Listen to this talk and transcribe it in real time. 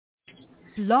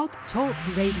Blog Talk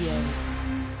Radio.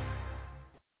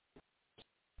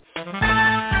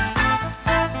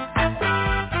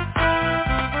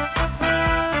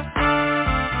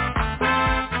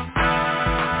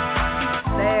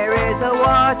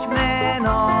 Watchman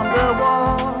on the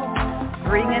wall,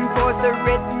 bringing forth the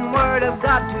written word of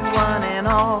God to one and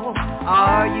all.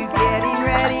 Are you getting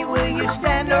ready? Will you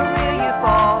stand or will you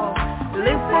fall?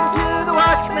 Listen to the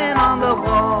watchman on the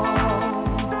wall.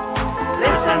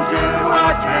 Listen to the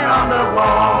watchman on the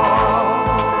wall.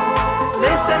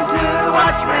 Listen to the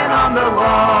watchman on the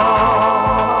wall.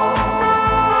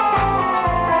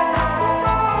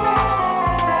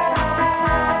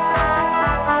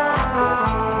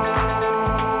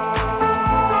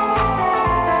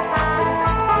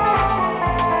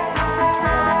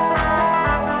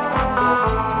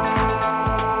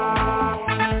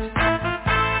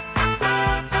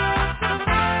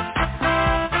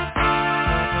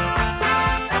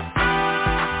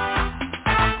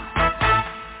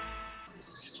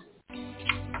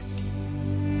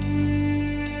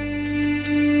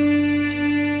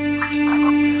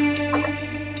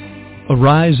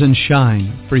 Arise and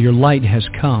shine, for your light has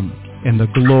come, and the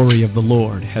glory of the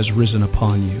Lord has risen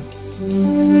upon you.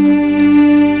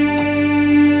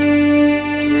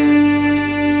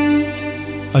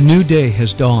 A new day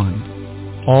has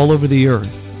dawned. All over the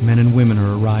earth, men and women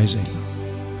are arising.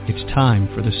 It's time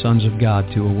for the sons of God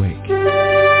to awake.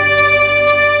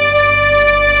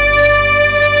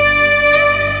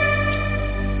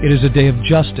 It is a day of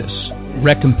justice,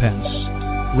 recompense,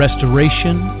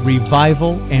 restoration,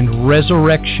 revival, and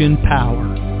resurrection power.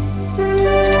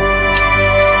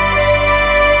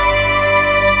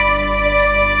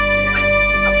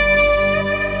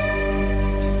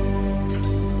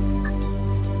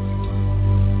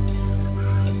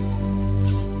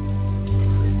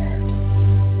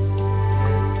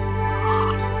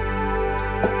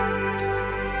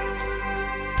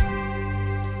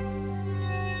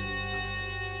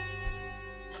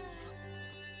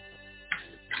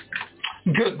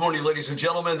 Good morning, ladies and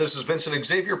gentlemen. This is Vincent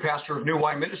Xavier, pastor of New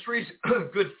Wine Ministries.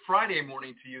 Good Friday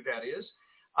morning to you, that is.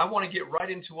 I want to get right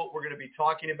into what we're going to be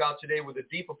talking about today with a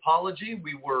deep apology.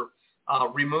 We were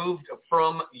removed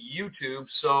from YouTube,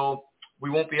 so we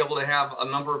won't be able to have a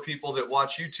number of people that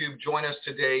watch YouTube join us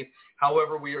today.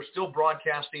 However, we are still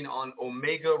broadcasting on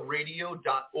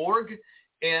omegaradio.org,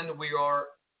 and we are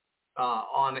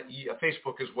on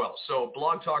Facebook as well. So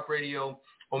Blog Talk Radio,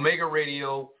 Omega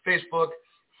Radio, Facebook,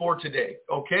 for today,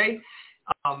 okay?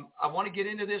 I want to get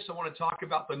into this. I want to talk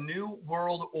about the New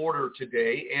World Order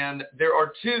today, and there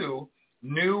are two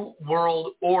New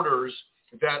World Orders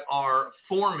that are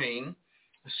forming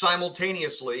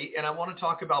simultaneously, and I want to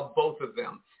talk about both of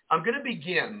them. I'm going to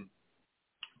begin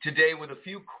today with a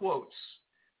few quotes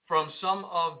from some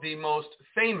of the most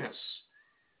famous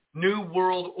New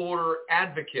World Order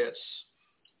advocates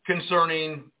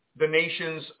concerning the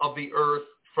nations of the earth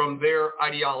from their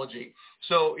ideology.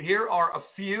 So here are a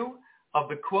few of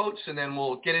the quotes, and then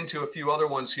we'll get into a few other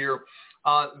ones here.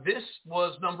 This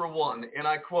was number one, and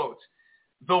I quote,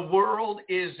 "The world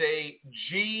is a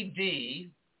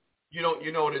GD," you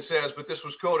know what it says, but this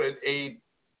was quoted, a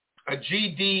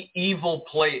GD evil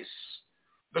place.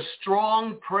 "The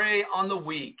strong prey on the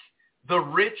weak, the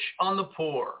rich on the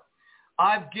poor.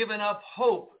 I've given up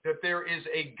hope that there is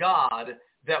a God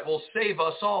that will save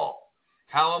us all.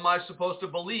 How am I supposed to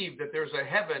believe that there's a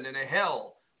heaven and a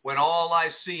hell when all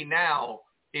I see now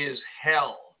is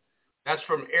hell?" That's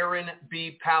from Aaron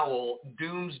B. Powell,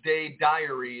 Doomsday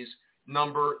Diaries,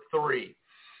 number 3.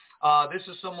 This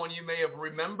is someone you may have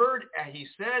remembered. He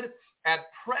said,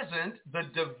 "At present, the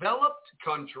developed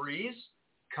countries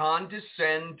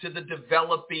condescend to the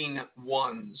developing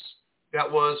ones." That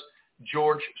was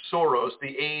George Soros,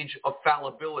 The Age of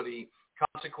Fallibility,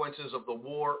 Consequences of the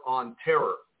War on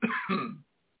Terror.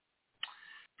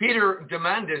 Peter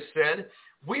Diamandis said,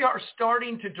 "We are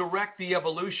starting to direct the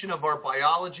evolution of our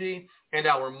biology and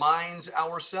our minds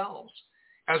ourselves.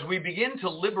 As we begin to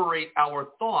liberate our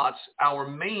thoughts, our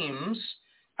maims,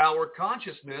 our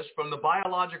consciousness from the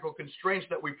biological constraints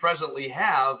that we presently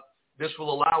have, this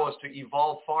will allow us to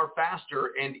evolve far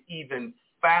faster and even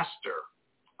faster."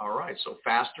 All right, so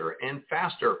faster and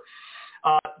faster.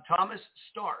 Thomas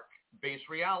Stark, Base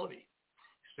Reality,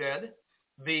 said,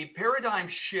 "The paradigm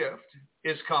shift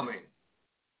is coming.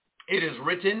 It is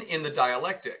written in the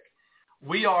dialectic.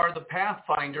 We are the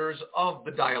pathfinders of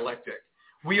the dialectic.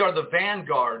 We are the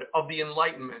vanguard of the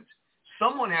Enlightenment.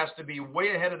 Someone has to be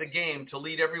way ahead of the game to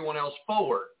lead everyone else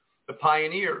forward. The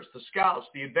pioneers, the scouts,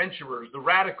 the adventurers, the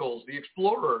radicals, the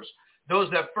explorers, those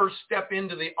that first step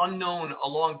into the unknown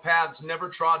along paths never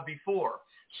trod before.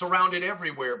 surrounded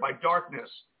everywhere by darkness,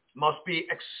 must be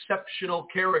exceptional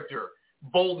character,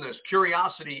 boldness,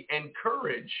 curiosity, and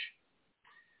courage.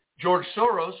 George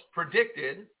Soros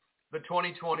predicted the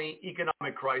 2020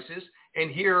 economic crisis,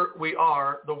 and here we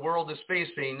are, the world is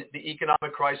facing the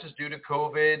economic crisis due to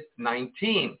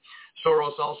COVID-19.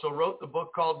 Soros also wrote the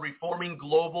book called Reforming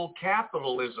Global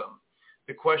Capitalism.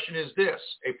 The question is this: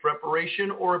 a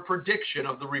preparation or a prediction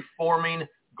of the reforming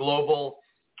global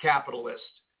capitalist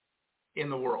in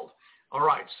the world? All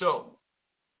right, so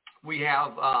we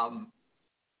have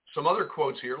some other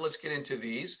quotes here. Let's get into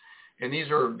these, and these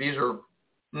are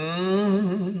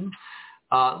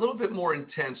a little bit more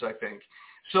intense, I think.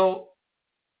 So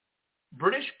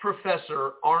British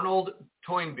professor Arnold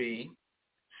Toynbee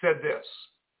said this: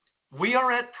 "We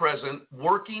are at present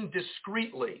working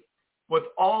discreetly with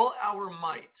all our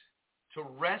might to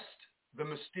wrest the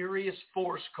mysterious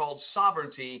force called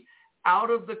sovereignty out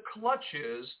of the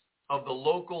clutches of the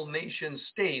local nation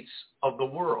states of the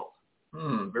world."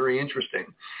 Very interesting.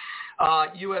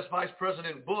 U.S. Vice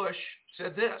President Bush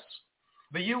said this: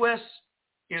 "The U.S.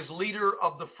 is leader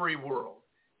of the free world,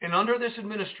 and under this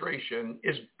administration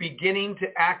is beginning to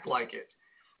act like it.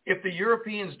 If the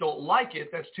Europeans don't like it,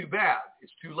 that's too bad.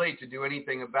 It's too late to do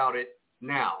anything about it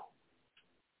now."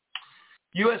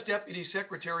 U.S. Deputy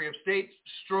Secretary of State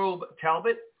Strobe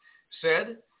Talbott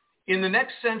said, "In the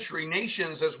next century,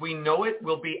 nations as we know it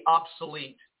will be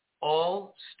obsolete.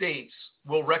 All states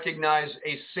will recognize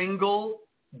a single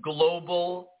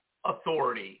global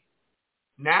authority.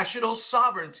 National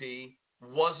sovereignty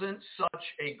wasn't such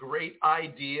a great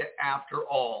idea after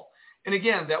all." And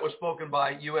again, that was spoken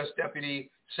by U.S. Deputy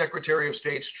Secretary of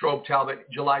State Strobe Talbott,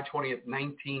 July 20th,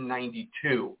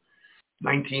 1992.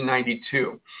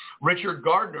 Richard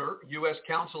Gardner, U.S.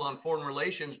 Counsel on Foreign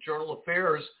Relations, Journal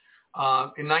Affairs,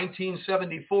 in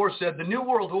 1974 said, "The New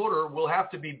World Order will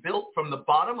have to be built from the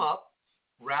bottom up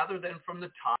rather than from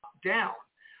the top down.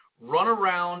 Run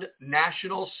around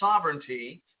national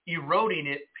sovereignty, eroding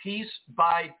it piece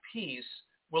by piece,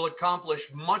 will accomplish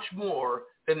much more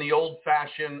than the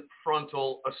old-fashioned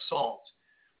frontal assault."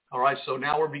 All right, so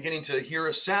now we're beginning to hear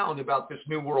a sound about this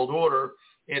New World Order.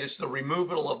 It is the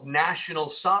removal of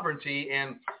national sovereignty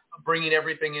and bringing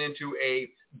everything into a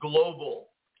global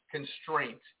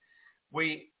constraint.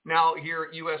 We now hear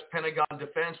U.S. Pentagon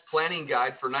Defense Planning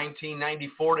Guide for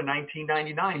 1994 to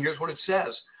 1999. Here's what it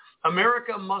says: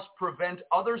 "America must prevent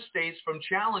other states from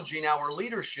challenging our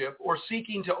leadership or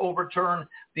seeking to overturn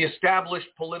the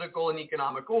established political and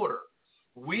economic order.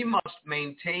 We must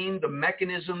maintain the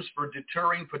mechanisms for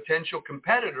deterring potential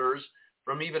competitors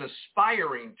from even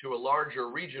aspiring to a larger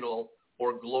regional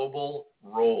or global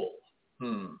role."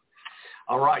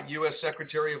 All right, U.S.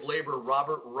 Secretary of Labor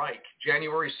Robert Reich,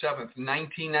 January 7th,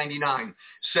 1999,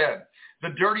 said, "The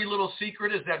dirty little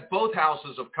secret is that both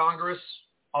houses of Congress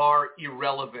are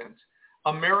irrelevant.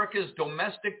 America's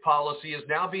domestic policy is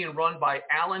now being run by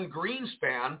Alan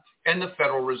Greenspan and the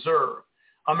Federal Reserve.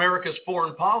 America's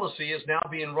foreign policy is now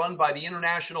being run by the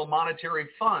International Monetary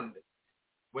Fund.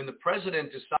 When the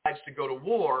president decides to go to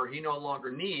war, he no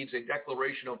longer needs a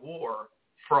declaration of war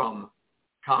from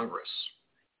Congress."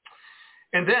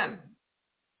 And then,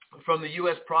 from the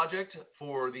U.S. Project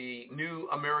for the New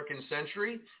American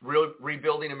Century,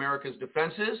 Rebuilding America's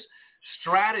Defenses,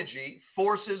 Strategy,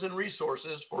 Forces, and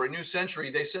Resources for a New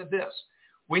Century, they said this: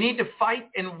 "We need to fight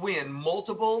and win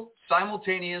multiple,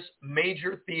 simultaneous,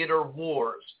 major theater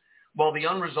wars. While the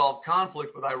unresolved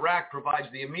conflict with Iraq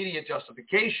provides the immediate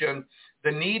justification,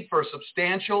 the need for a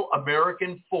substantial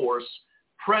American force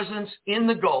presence in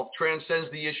the Gulf transcends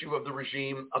the issue of the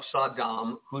regime of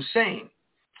Saddam Hussein."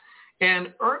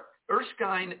 And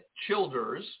Erskine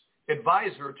Childers,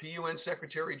 advisor to UN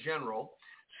Secretary General,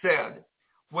 said,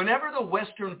 "Whenever the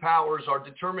Western powers are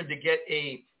determined to get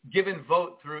a given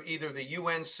vote through either the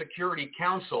UN Security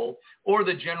Council or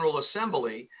the General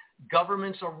Assembly,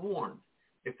 governments are warned.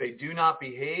 If they do not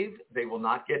behave, they will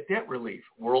not get debt relief,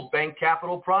 World Bank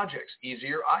capital projects,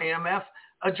 easier IMF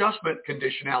adjustment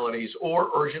conditionalities,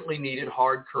 or urgently needed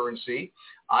hard currency,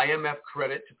 IMF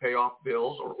credit to pay off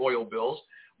bills or oil bills.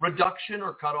 Reduction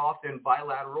or cutoff in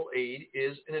bilateral aid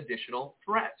is an additional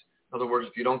threat." In other words,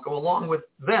 if you don't go along with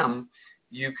them,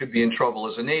 you could be in trouble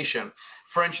as a nation.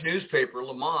 French newspaper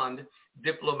Le Monde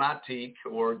Diplomatique,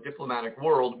 or Diplomatic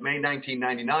World, May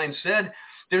 1999, said,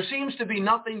 "There seems to be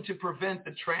nothing to prevent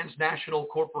the transnational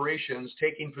corporations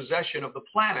taking possession of the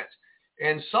planet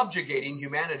and subjugating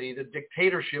humanity to the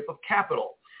dictatorship of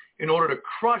capital. In order to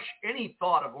crush any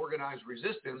thought of organized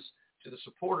resistance to the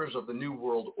supporters of the New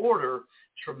World Order,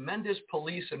 tremendous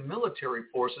police and military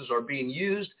forces are being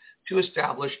used to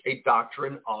establish a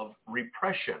doctrine of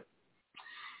repression."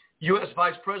 U.S.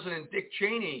 Vice President Dick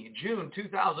Cheney, June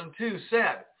 2002,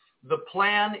 said, "The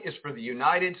plan is for the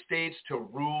United States to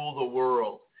rule the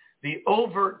world. The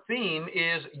overt theme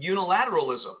is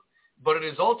unilateralism, but it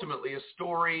is ultimately a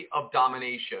story of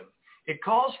domination. It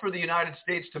calls for the United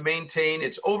States to maintain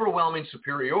its overwhelming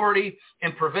superiority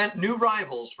and prevent new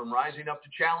rivals from rising up to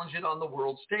challenge it on the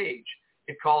world stage.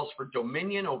 It calls for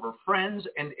dominion over friends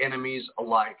and enemies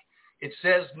alike. It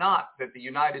says not that the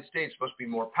United States must be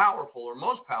more powerful or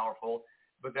most powerful,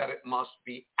 but that it must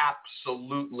be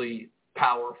absolutely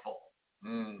powerful."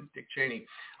 Dick Cheney.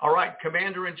 All right,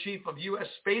 Commander-in-Chief of U.S.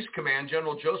 Space Command,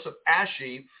 General Joseph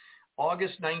Ashey,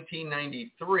 August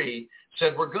 1993,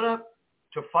 said, we're going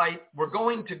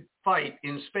to fight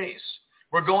in space.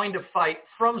 We're going to fight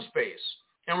from space,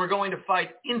 and we're going to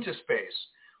fight into space.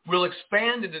 We'll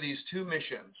expand into these two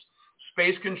missions,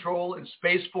 space control and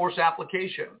Space Force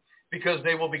application, because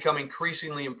they will become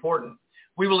increasingly important.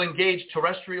 We will engage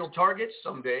terrestrial targets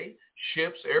someday,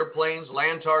 ships, airplanes,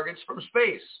 land targets from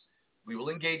space. We will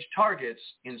engage targets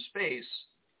in space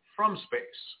from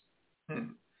space.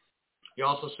 He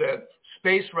also said,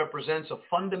 space represents a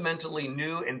fundamentally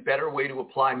new and better way to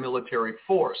apply military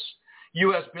force.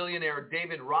 U.S. billionaire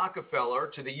David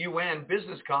Rockefeller, to the UN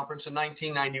Business Conference in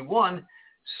 1991,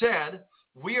 said,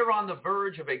 "We are on the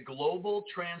verge of a global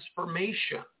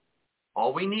transformation.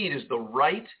 All we need is the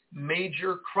right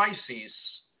major crises,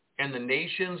 and the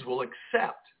nations will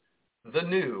accept the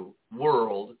new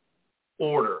world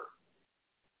order."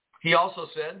 He also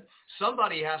said,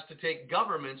 "Somebody has to take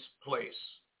government's place,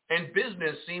 and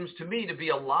business seems to me to be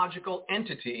a logical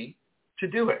entity to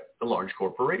do it, the large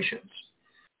corporations."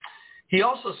 He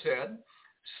also said,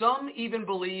 "Some even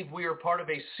believe we are part of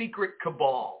a secret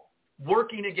cabal,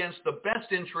 working against the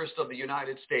best interest of the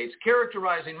United States,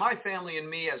 characterizing my family and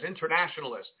me as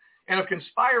internationalists, and of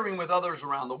conspiring with others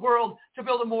around the world to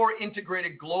build a more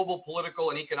integrated global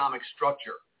political and economic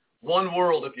structure. One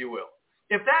world, if you will.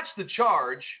 If that's the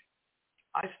charge,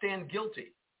 I stand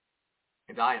guilty,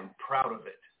 and I am proud of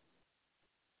it."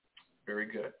 Very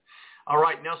good. All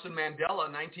right, Nelson Mandela,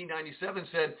 1997,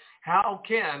 said,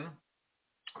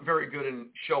 very good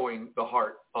in showing the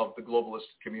heart of the globalist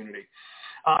community.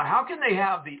 How can they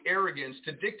have the arrogance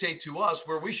to dictate to us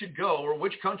where we should go or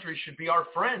which countries should be our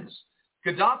friends?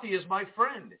 Gaddafi is my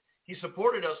friend. He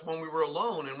supported us when we were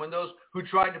alone and when those who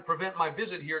tried to prevent my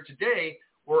visit here today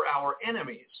were our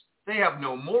enemies. They have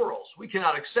no morals. We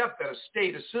cannot accept that a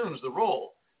state assumes the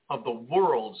role of the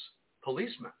world's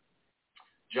policeman.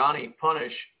 Johnny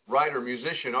Punish, writer,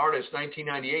 musician, artist,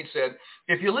 1998, said,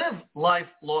 "If you live life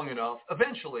long enough,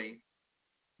 eventually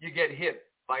you get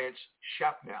hit by its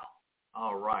shrapnel."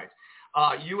 All right.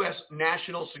 U.S.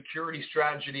 National Security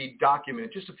Strategy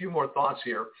document. Just a few more thoughts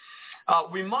here.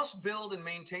 We must build and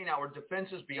maintain our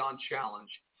defenses beyond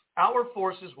challenge. Our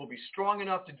forces will be strong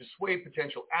enough to dissuade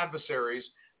potential adversaries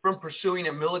from pursuing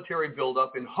a military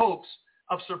buildup in hopes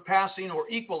of surpassing or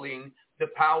equaling the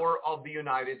power of the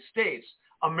United States.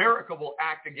 America will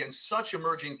act against such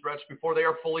emerging threats before they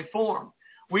are fully formed.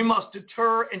 We must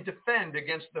deter and defend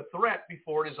against the threat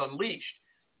before it is unleashed.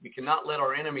 We cannot let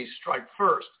our enemies strike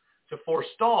first. To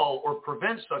forestall or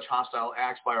prevent such hostile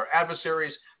acts by our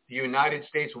adversaries, the United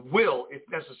States will, if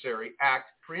necessary,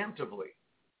 act preemptively.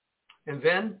 And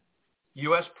then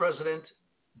U.S. President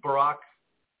Barack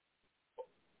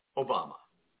Obama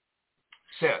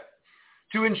said,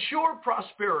 "To ensure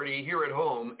prosperity here at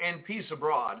home and peace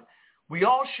abroad, we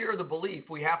all share the belief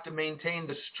we have to maintain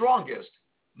the strongest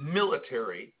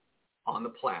military on the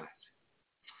planet."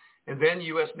 And then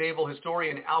U.S. naval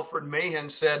historian Alfred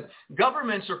Mahan said,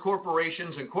 "Governments are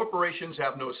corporations, and corporations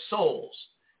have no souls.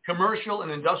 Commercial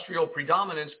and industrial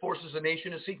predominance forces a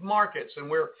nation to seek markets, and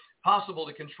where possible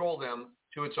to control them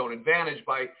to its own advantage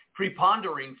by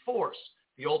preponderating force,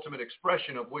 the ultimate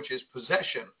expression of which is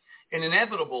possession, an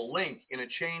inevitable link in a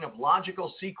chain of logical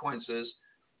sequences,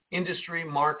 industry,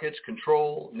 markets,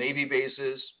 control, Navy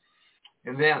bases."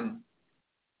 And then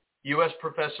U.S.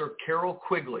 Professor Carol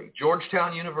Quigley,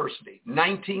 Georgetown University,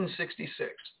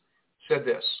 1966, said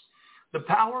this, "The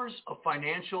powers of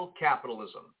financial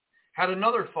capitalism had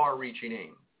another far-reaching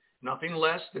aim, nothing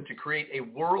less than to create a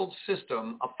world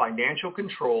system of financial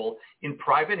control in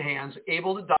private hands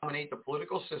able to dominate the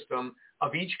political system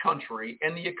of each country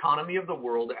and the economy of the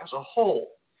world as a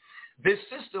whole. This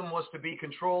system was to be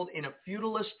controlled in a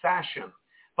feudalist fashion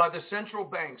by the central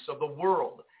banks of the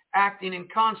world, acting in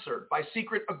concert by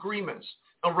secret agreements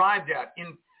arrived at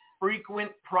in frequent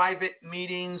private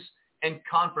meetings and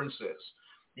conferences.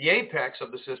 The apex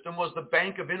of the system was the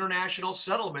Bank of International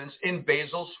Settlements in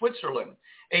Basel, Switzerland,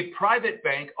 a private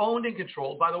bank owned and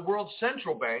controlled by the world's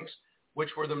central banks, which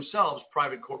were themselves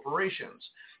private corporations.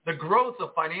 The growth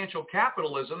of financial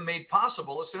capitalism made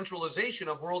possible a centralization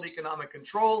of world economic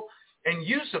control and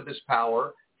use of this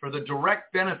power for the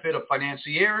direct benefit of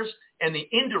financiers and the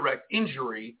indirect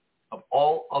injury of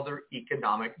all other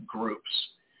economic groups.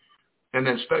 And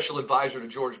then Special Advisor to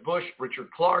George Bush, Richard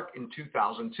Clarke, in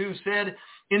 2002 said,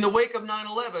 in the wake of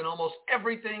 9/11, almost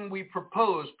everything we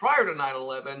proposed prior to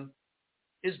 9/11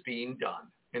 is being done.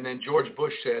 And then George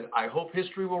Bush said, I hope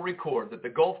history will record that the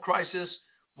Gulf crisis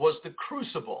was the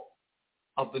crucible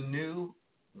of the new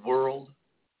world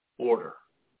order.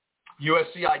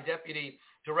 USCI Deputy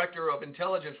Director of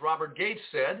Intelligence Robert Gates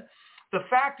said, the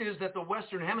fact is that the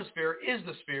Western Hemisphere is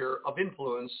the sphere of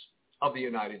influence of the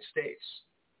United States.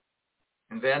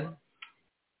 And then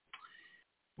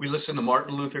we listen to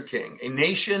Martin Luther King, a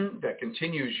nation that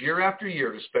continues year after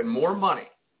year to spend more money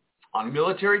on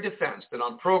military defense than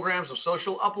on programs of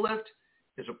social uplift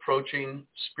is approaching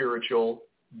spiritual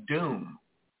doom.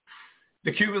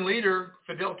 The Cuban leader,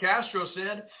 Fidel Castro,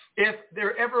 said, if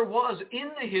there ever was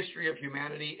in the history of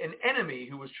humanity an enemy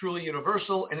who was truly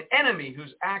universal, an enemy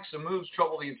whose acts and moves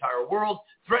trouble the entire world,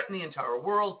 threaten the entire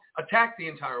world, attack the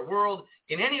entire world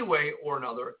in any way or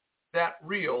another, that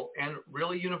real and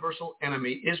really universal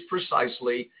enemy is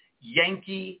precisely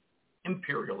Yankee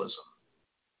imperialism.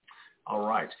 All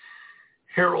right.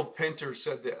 Harold Pinter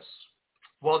said this,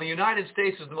 while the United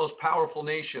States is the most powerful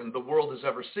nation the world has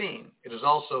ever seen, it is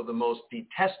also the most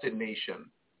detested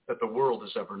nation that the world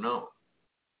has ever known.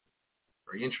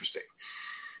 Very interesting.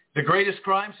 The greatest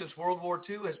crime since World War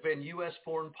II has been U.S.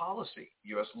 foreign policy,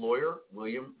 U.S. lawyer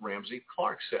William Ramsey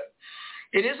Clark said.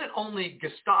 It isn't only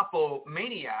Gestapo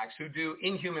maniacs who do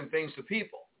inhuman things to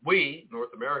people. We, North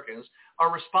Americans,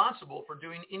 are responsible for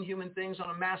doing inhuman things on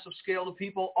a massive scale to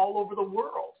people all over the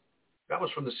world. That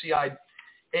was from the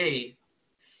CIA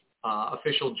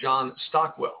official John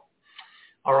Stockwell.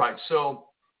 All right, so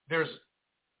there's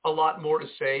a lot more to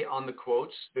say on the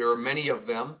quotes. There are many of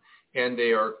them, and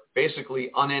they are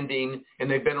basically unending,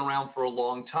 and they've been around for a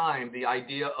long time, the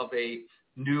idea of a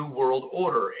new world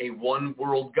order, a one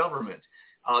world government.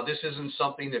 This isn't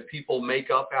something that people make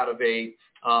up out of a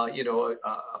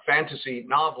fantasy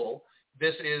novel.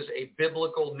 This is a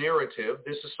biblical narrative.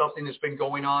 This is something that's been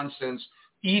going on since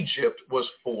Egypt was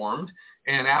formed.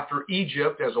 And after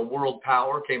Egypt as a world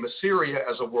power came Assyria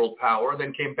as a world power,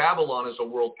 then came Babylon as a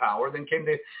world power, then came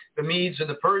the Medes and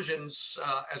the Persians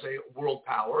as a world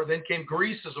power, then came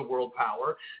Greece as a world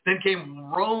power, then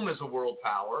came Rome as a world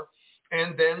power.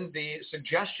 And then the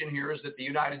suggestion here is that the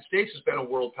United States has been a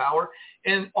world power,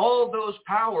 and all those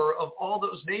power of all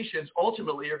those nations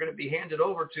ultimately are going to be handed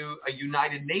over to a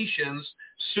United Nations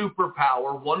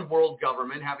superpower, one world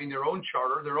government having their own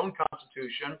charter, their own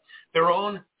constitution, their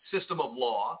own system of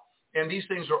law, and these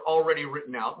things are already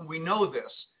written out, and we know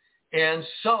this. And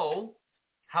so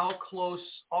how close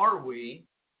are we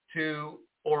to,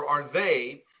 or are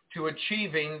they, to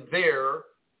achieving their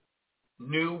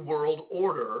new world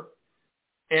order?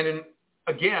 And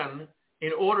again,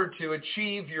 in order to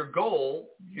achieve your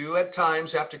goal, you at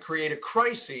times have to create a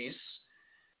crisis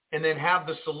and then have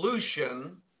the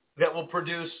solution that will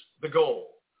produce the goal.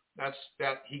 That's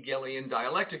that Hegelian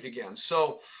dialectic again.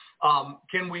 So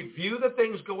can we view the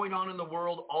things going on in the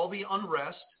world, all the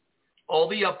unrest, all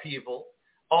the upheaval,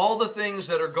 all the things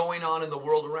that are going on in the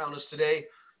world around us today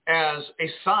as a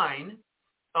sign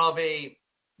of a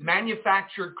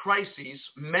manufactured crises,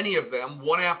 many of them,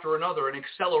 one after another, an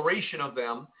acceleration of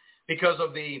them because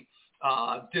of the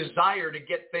desire to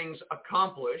get things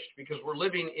accomplished, because we're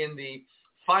living in the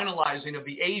finalizing of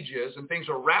the ages and things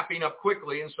are wrapping up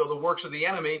quickly, and so the works of the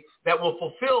enemy that will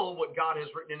fulfill what God has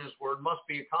written in his word must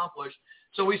be accomplished.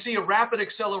 So we see a rapid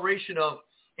acceleration of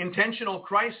intentional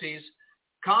crises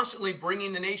constantly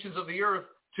bringing the nations of the earth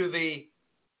to the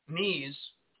knees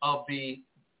of the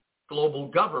global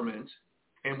government.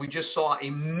 And we just saw a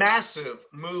massive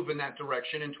move in that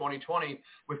direction in 2020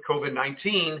 with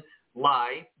COVID-19,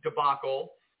 lie,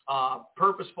 debacle,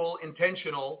 purposeful,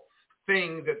 intentional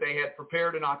thing that they had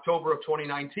prepared in October of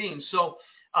 2019. So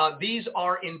these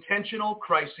are intentional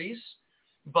crises,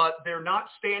 but they're not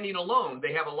standing alone.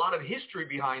 They have a lot of history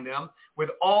behind them with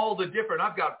all the different,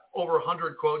 I've got over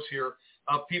 100 quotes here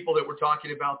of people that were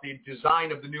talking about the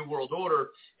design of the New World Order.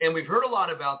 And we've heard a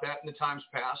lot about that in the times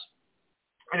past.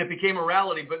 And it became a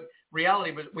reality,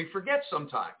 but we forget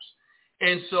sometimes.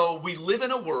 And so we live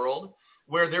in a world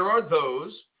where there are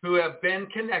those who have been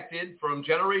connected from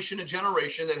generation to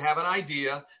generation that have an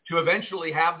idea to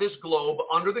eventually have this globe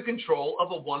under the control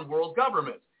of a one world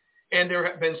government. And there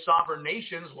have been sovereign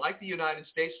nations like the United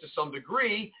States to some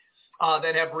degree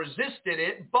that have resisted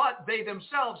it, but they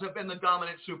themselves have been the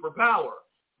dominant superpower.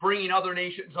 bringing other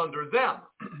nations under them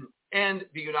and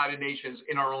the United Nations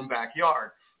in our own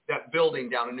backyard, that building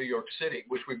down in New York City,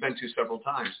 which we've been to several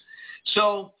times.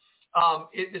 So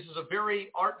this is a very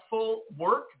artful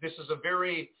work. This is a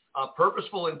very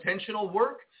purposeful, intentional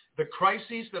work. The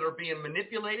crises that are being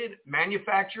manipulated,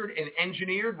 manufactured, and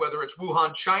engineered, whether it's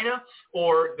Wuhan, China,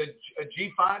 or the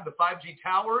G5, the 5G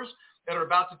towers that are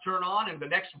about to turn on, and the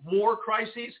next war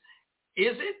crises,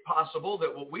 is it possible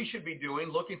that what we should be doing,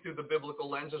 looking through the biblical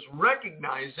lens, is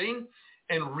recognizing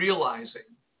and realizing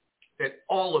that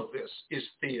all of this is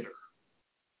theater?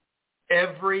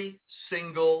 Every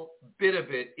single bit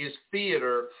of it is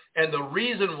theater, and the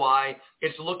reason why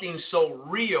it's looking so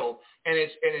real and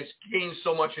it's gained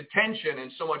so much attention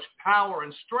and so much power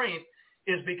and strength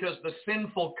is because the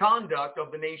sinful conduct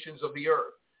of the nations of the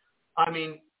earth. I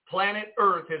mean, planet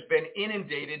Earth has been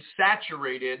inundated,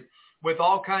 saturated with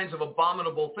all kinds of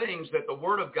abominable things that the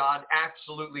Word of God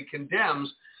absolutely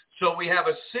condemns. So we have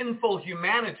a sinful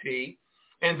humanity,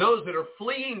 and those that are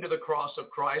fleeing to the cross of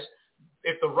Christ.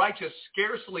 If the righteous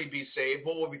scarcely be saved,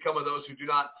 what will become of those who do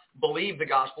not believe the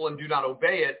gospel and do not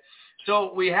obey it?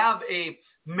 So we have a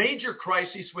major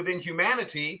crisis within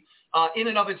humanity, in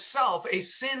and of itself, a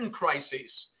sin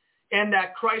crisis. And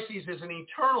that crisis is an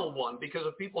eternal one, because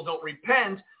if people don't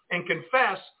repent and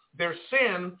confess their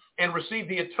sin and receive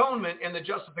the atonement and the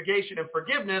justification and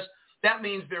forgiveness, that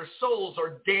means their souls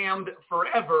are damned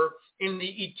forever in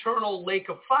the eternal lake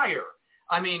of fire.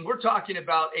 I mean, we're talking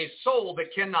about a soul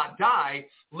that cannot die,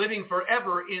 living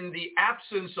forever in the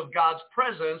absence of God's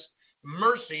presence,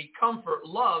 mercy, comfort,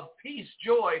 love, peace,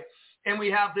 joy. And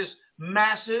we have this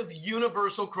massive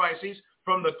universal crisis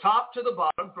from the top to the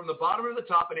bottom, from the bottom to the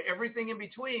top, and everything in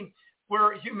between,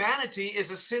 where humanity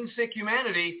is a sin-sick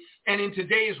humanity. And in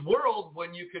today's world,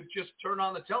 when you could just turn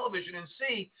on the television and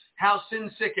see how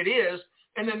sin-sick it is,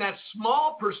 and then that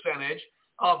small percentage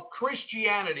of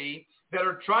Christianity that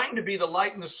are trying to be the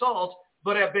light and the salt,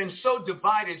 but have been so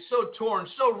divided, so torn,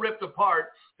 so ripped apart,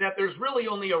 that there's really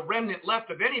only a remnant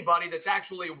left of anybody that's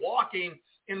actually walking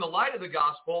in the light of the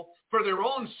gospel for their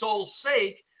own soul's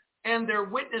sake. And their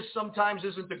witness sometimes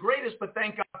isn't the greatest, but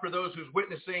thank God for those whose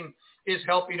witnessing is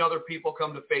helping other people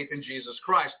come to faith in Jesus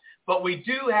Christ. But we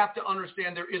do have to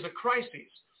understand there is a crisis.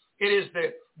 It is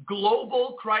the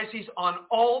global crisis on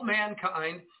all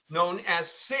mankind, known as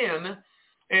sin.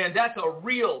 And that's a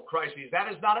real crisis. That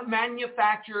is not a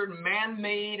manufactured,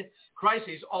 man-made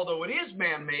crisis, although it is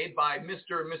man-made by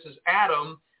Mr. and Mrs.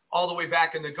 Adam all the way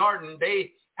back in the garden.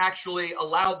 They actually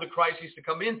allowed the crisis to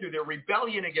come in through their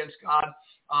rebellion against God,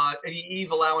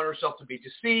 Eve allowing herself to be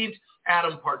deceived,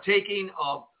 Adam partaking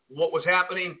of what was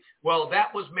happening. Well,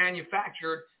 that was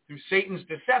manufactured through Satan's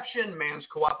deception, man's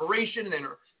cooperation, and then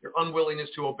their unwillingness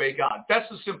to obey God. That's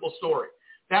the simple story.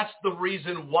 That's the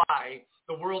reason why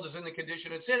the world is in the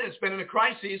condition it's in. It's been in a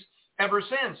crisis ever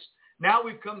since. Now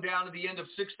we've come down to the end of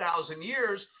 6,000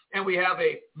 years, and we have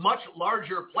a much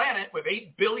larger planet with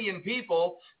 8 billion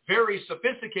people, very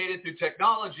sophisticated through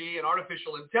technology and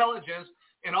artificial intelligence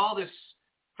and all this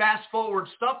fast-forward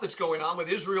stuff that's going on with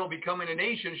Israel becoming a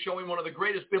nation, showing one of the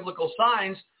greatest biblical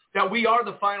signs that we are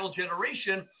the final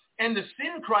generation. And the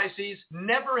sin crises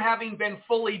never having been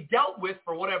fully dealt with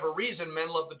for whatever reason, men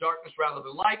love the darkness rather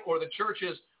than light, or the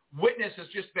church's witness has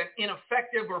just been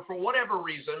ineffective, or for whatever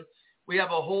reason, we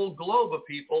have a whole globe of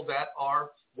people that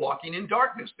are walking in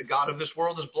darkness. The God of this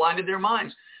world has blinded their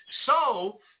minds.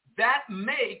 So that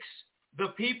makes the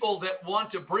people that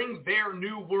want to bring their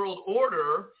new world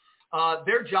order,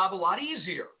 their job a lot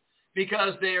easier,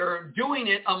 because they're doing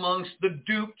it amongst the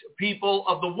duped people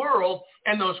of the world.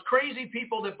 And those crazy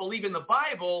people that believe in the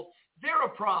Bible, they're a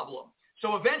problem.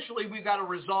 So eventually we've got to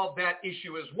resolve that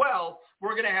issue as well.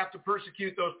 We're going to have to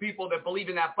persecute those people that believe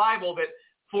in that Bible that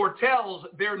foretells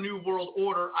their new world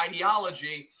order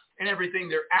ideology and everything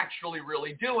they're actually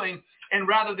really doing. And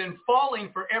rather than falling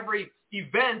for every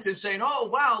event and saying, oh,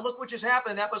 wow, look what just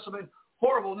happened, that must have been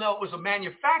horrible. No, it was a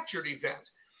manufactured event.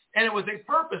 And it was a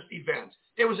purposed event.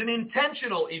 It was an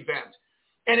intentional event.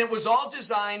 And it was all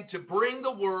designed to bring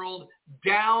the world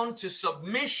down to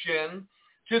submission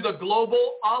to the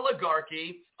global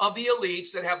oligarchy of the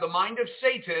elites that have the mind of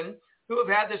Satan, who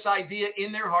have had this idea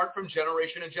in their heart from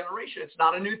generation to generation. It's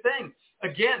not a new thing.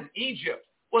 Again, Egypt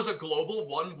was a global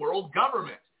one world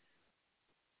government.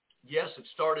 Yes, it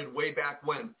started way back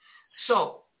when.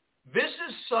 So this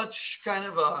is such kind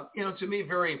of a, to me,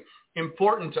 very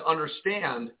important to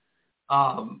understand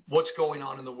what's going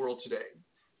on in the world today.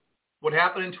 What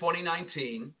happened in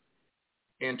 2019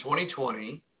 and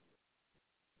 2020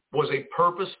 was a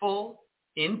purposeful,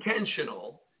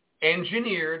 intentional,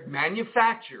 engineered,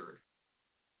 manufactured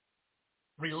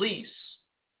release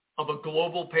of a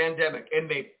global pandemic, and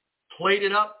they played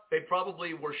it up. They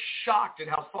probably were shocked at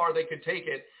how far they could take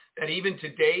it, that even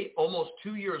today, almost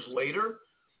 2 years later,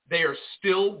 they are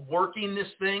still working this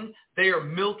thing. They are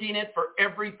milking it for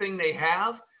everything they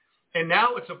have. And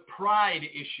now it's a pride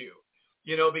issue,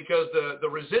 because the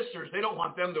resistors, they don't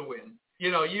want them to win.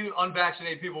 You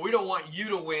unvaccinated people, we don't want you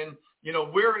to win.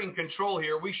 We're in control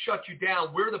here. We shut you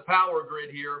down. We're the power grid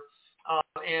here.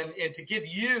 And to give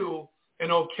you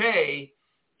an okay,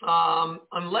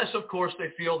 unless, of course, they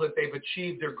feel that they've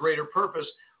achieved their greater purpose,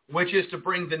 which is to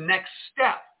bring the next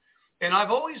step. And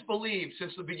I've always believed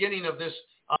since the beginning of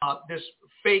this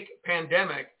fake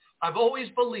pandemic, I've always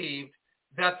believed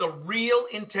that the real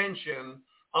intention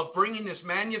of bringing this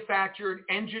manufactured,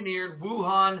 engineered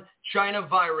Wuhan, China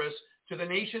virus to the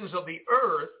nations of the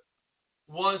earth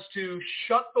was to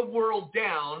shut the world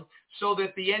down so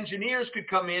that the engineers could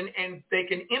come in and they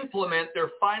can implement their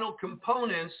final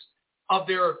components of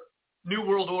their New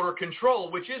World Order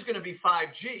control, which is going to be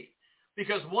 5G.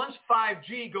 Because once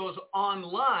 5G goes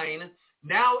online,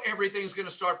 now everything's going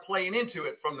to start playing into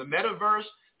it, from the metaverse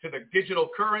to the digital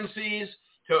currencies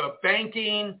to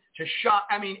banking to shop.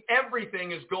 I mean,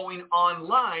 everything is going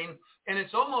online, and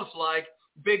it's almost like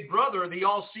Big Brother, the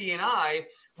all-seeing eye,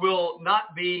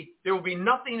 there will be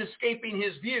nothing escaping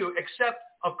his view except,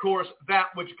 of course, that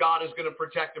which God is going to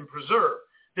protect and preserve.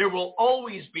 There will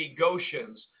always be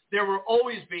Goshens. There will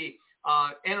always be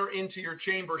enter into your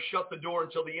chamber, shut the door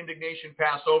until the indignation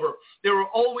pass over. There will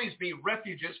always be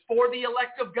refuges for the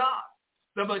elect of God.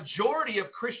 The majority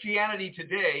of Christianity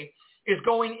today is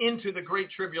going into the Great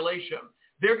Tribulation.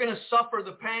 They're going to suffer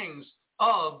the pangs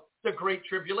of the Great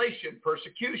Tribulation,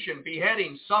 persecution,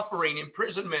 beheading, suffering,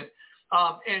 imprisonment.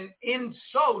 And in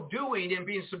so doing and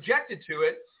being subjected to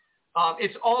it,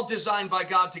 it's all designed by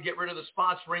God to get rid of the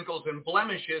spots, wrinkles, and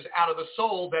blemishes out of the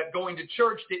soul that going to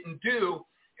church didn't do,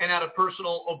 and out of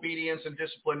personal obedience and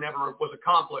discipline never was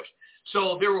accomplished.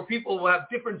 So there were people who have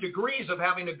different degrees of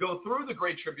having to go through the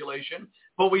Great Tribulation,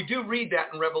 but we do read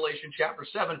that in Revelation chapter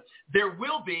 7. There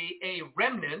will be a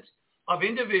remnant of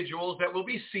individuals that will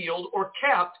be sealed or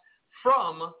kept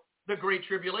from the Great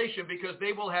Tribulation, because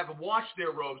they will have washed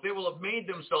their robes. They will have made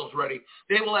themselves ready.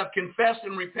 They will have confessed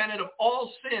and repented of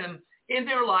all sin in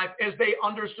their life as they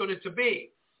understood it to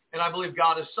be. And I believe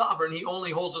God is sovereign. He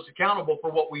only holds us accountable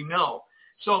for what we know.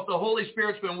 So if the Holy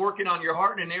Spirit's been working on your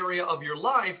heart in an area of your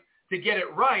life to get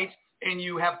it right, and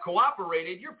you have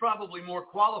cooperated, you're probably more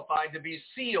qualified to be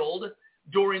sealed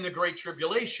during the Great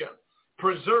Tribulation,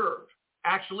 preserved,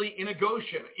 actually in a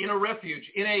Goshen, in a refuge,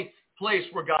 in a place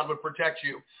where God would protect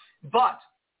you. But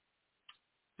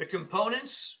the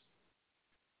components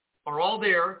are all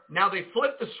there. Now they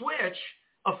flipped the switch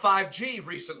of 5G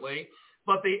recently,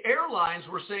 but the airlines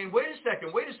were saying, wait a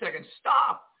second,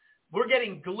 stop. We're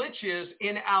getting glitches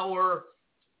in our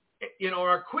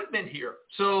equipment here.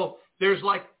 So there's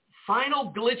like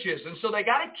final glitches. And so they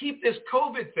got to keep this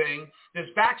COVID thing, this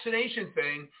vaccination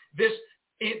thing, this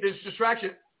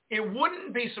distraction. It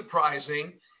wouldn't be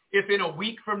surprising if in a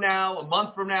week from now, a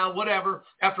month from now, whatever,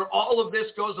 after all of this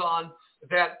goes on,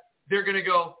 that they're going to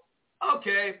go,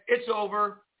 okay, it's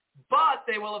over. But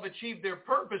they will have achieved their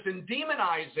purpose in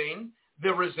demonizing the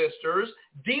resistors,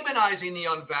 demonizing the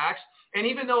unvaxxed. And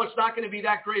even though it's not going to be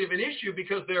that great of an issue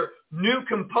because their new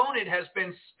component has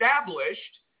been established,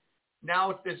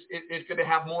 now it's going to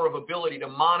have more of ability to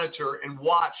monitor and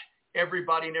watch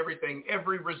everybody and everything.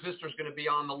 Every resistor is going to be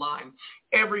on the line.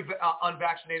 Every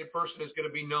unvaccinated person is going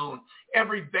to be known.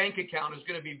 Every bank account is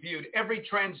going to be viewed. Every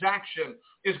transaction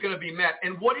is going to be met.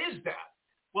 And what is that?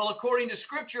 Well, according to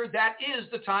Scripture, that is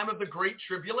the time of the Great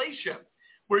Tribulation,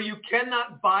 where you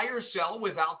cannot buy or sell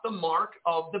without the mark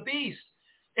of the beast.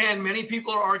 And many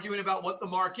people are arguing about what the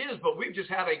mark is, but we've just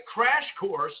had a crash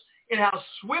course in how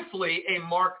swiftly a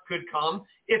mark could come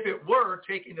if it were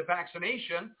taking the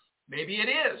vaccination. Maybe it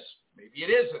is. Maybe it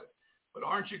isn't. But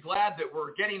aren't you glad that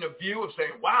we're getting a view of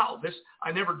saying, wow,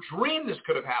 I never dreamed this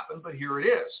could have happened, but here it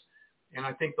is. And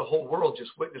I think the whole world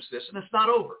just witnessed this, and it's not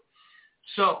over.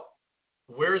 So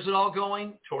where is it all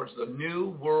going? Towards the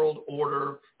new world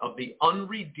order of the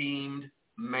unredeemed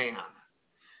man.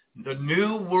 The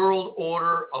new world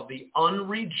order of the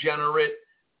unregenerate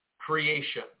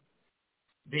creation.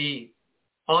 The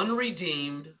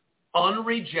unredeemed,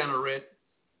 unregenerate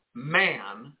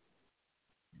man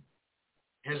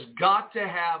has got to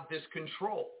have this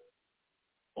control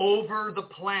over the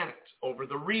planet, over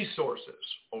the resources,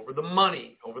 over the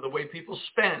money, over the way people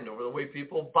spend, over the way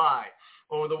people buy,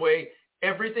 over the way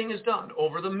everything is done,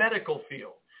 over the medical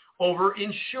field, over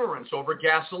insurance, over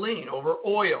gasoline, over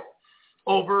oil,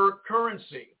 over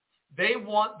currency. They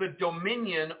want the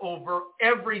dominion over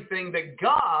everything that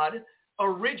God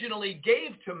originally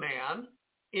gave to man.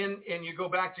 And you go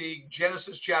back to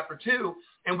Genesis chapter 2,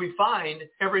 and we find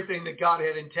everything that God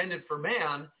had intended for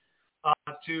man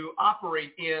to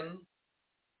operate in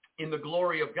the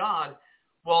glory of God.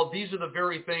 Well, these are the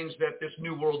very things that this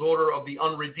new world order of the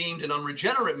unredeemed and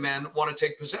unregenerate men want to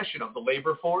take possession of. The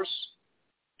labor force.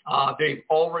 They've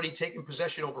already taken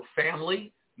possession over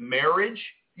family, marriage.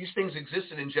 These things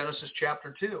existed in Genesis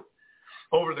chapter 2.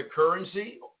 Over the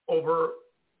currency, over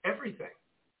everything.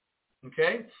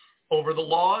 Okay? Over the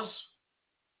laws.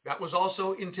 That was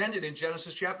also intended in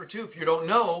Genesis chapter 2. If you don't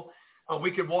know,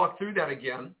 we could walk through that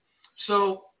again.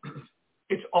 So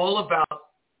it's all about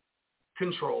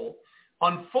control.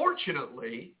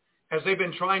 Unfortunately, as they've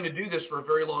been trying to do this for a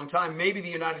very long time, maybe the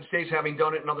United States having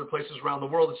done it in other places around the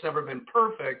world, it's never been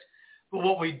perfect. But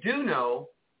what we do know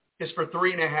is for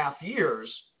 3.5 years,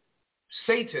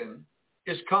 Satan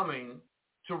is coming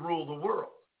to rule the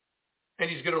world. And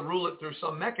he's going to rule it through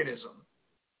some mechanism,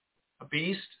 a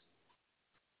beast.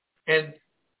 And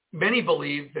many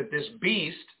believe that this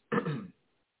beast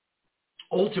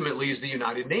ultimately is the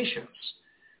United Nations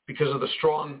because of the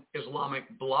strong Islamic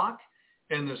bloc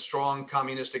and the strong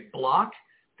communistic bloc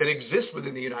that exists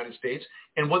within the United States.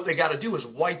 And what they got to do is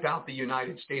wipe out the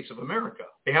United States of America.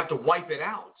 They have to wipe it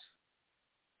out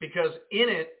because in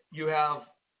it you have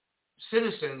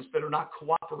citizens that are not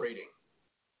cooperating.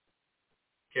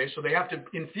 Okay, so they have to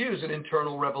infuse an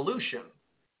internal revolution.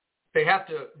 They have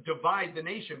to divide the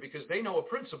nation because they know a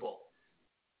principle.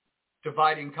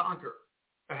 Divide and conquer.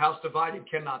 A house divided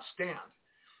cannot stand.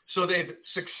 So they've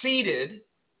succeeded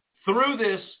through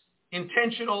this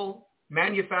intentional,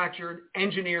 manufactured,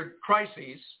 engineered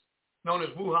crises known as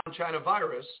Wuhan China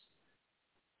virus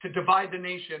to divide the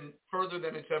nation further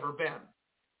than it's ever been.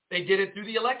 They did it through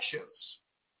the elections,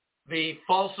 the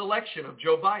false election of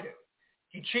Joe Biden.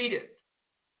 He cheated,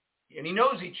 and he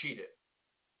knows he cheated.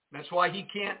 That's why he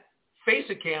can't face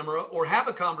a camera or have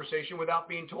a conversation without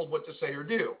being told what to say or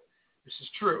do. This is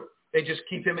true. They just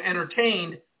keep him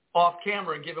entertained off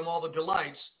camera and give him all the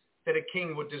delights that a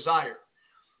king would desire.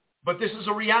 But this is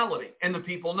a reality, and the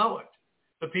people know it.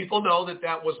 The people know that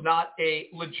that was not a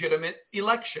legitimate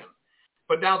election.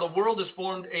 But now the world has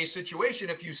formed a situation.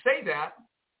 If you say that,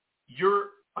 you're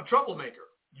a troublemaker.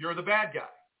 You're the bad guy.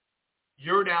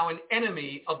 You're now an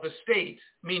enemy of the state,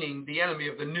 meaning the enemy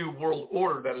of the new world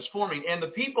order that is forming. And the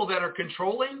people that are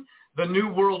controlling the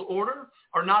new world order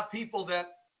are not people that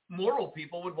moral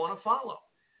people would want to follow,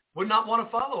 would not want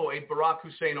to follow a Barack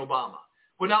Hussein Obama,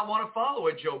 would not want to follow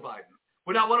a Joe Biden,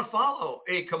 would not want to follow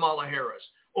a Kamala Harris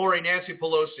or a Nancy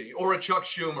Pelosi or a Chuck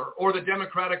Schumer or the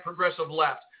Democratic Progressive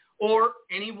Left or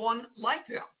anyone like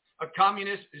them, a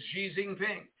communist Xi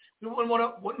Jinping. We wouldn't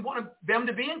want them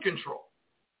to be in control.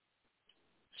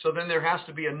 So then there has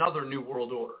to be another new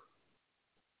world order.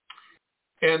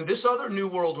 And this other new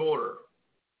world order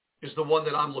is the one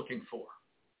that I'm looking for.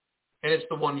 And it's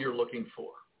the one you're looking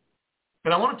for.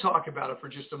 And I want to talk about it for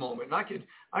just a moment. And I could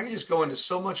just go into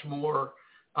so much more.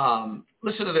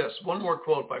 Listen to this. One more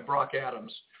quote by Brock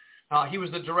Adams. He was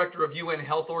the director of UN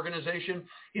Health Organization.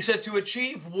 He said, to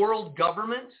achieve world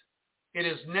government, it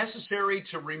is necessary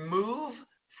to remove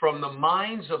from the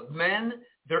minds of men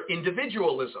their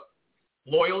individualism,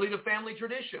 loyalty to family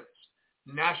traditions,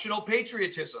 national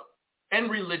patriotism, and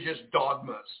religious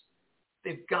dogmas.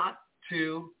 They've got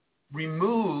to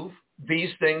remove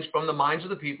these things from the minds of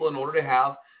the people in order to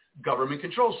have government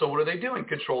control. So what are they doing?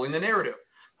 Controlling the narrative.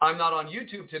 I'm not on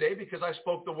YouTube today because I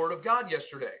spoke the word of God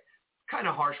yesterday. Kind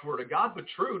of harsh word of God, but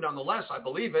true nonetheless. I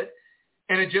believe it.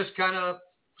 And it just kind of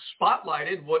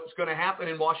spotlighted what's going to happen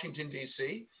in Washington,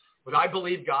 D.C., what I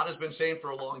believe God has been saying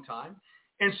for a long time.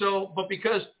 And so, but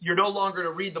because you're no longer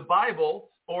to read the Bible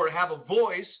or have a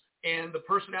voice and the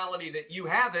personality that you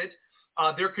have it,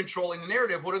 they're controlling the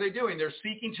narrative. What are they doing? They're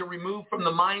seeking to remove from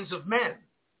the minds of men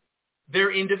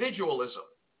their individualism,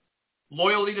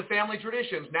 loyalty to family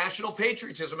traditions, national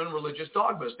patriotism, and religious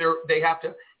dogmas. They've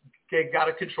got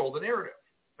to control the narrative.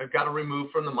 They've got to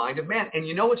remove from the mind of man. And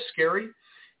you know what's scary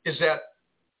is that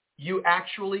you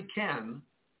actually can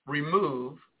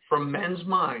remove from men's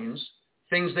minds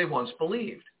things they once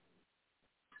believed.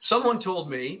 Someone told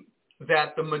me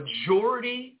that the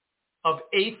majority of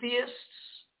atheists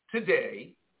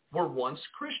today were once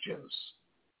Christians.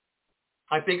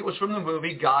 I think it was from the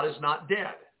movie God Is Not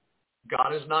Dead.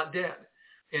 God is not dead.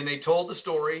 And they told the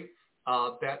story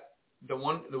that the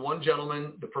one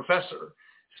gentleman, the professor,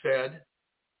 said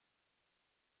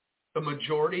the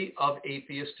majority of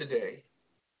atheists today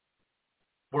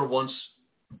were once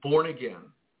born again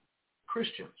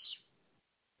Christians.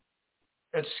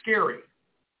 That's scary.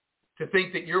 to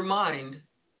think that your mind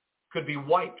could be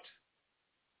wiped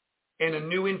and a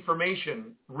new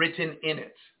information written in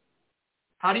it.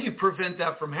 How do you prevent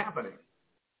that from happening?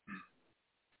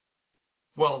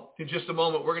 Well, in just a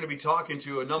moment, we're going to be talking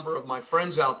to a number of my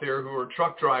friends out there who are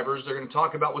truck drivers. They're going to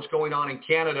talk about what's going on in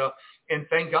Canada, and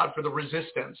thank God for the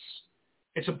resistance.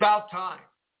 It's about time,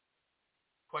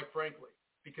 quite frankly,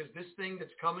 because this thing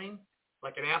that's coming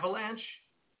like an avalanche,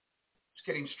 it's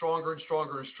getting stronger and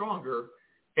stronger and stronger,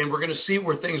 and we're going to see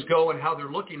where things go and how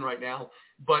they're looking right now.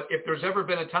 But if there's ever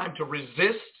been a time to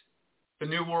resist the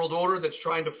New World Order that's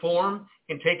trying to form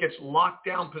and take its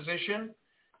lockdown position,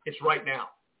 it's right now.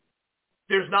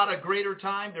 There's not a greater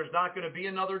time. There's not going to be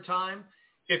another time.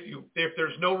 If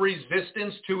there's no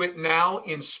resistance to it now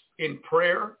in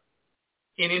prayer,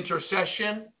 in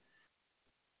intercession,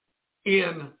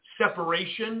 in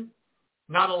separation,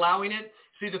 not allowing it.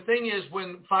 See, the thing is,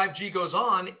 when 5G goes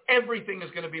on, everything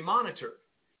is going to be monitored.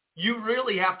 You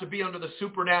really have to be under the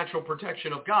supernatural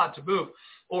protection of God to move,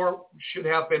 or should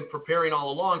have been preparing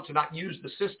all along to not use the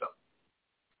system.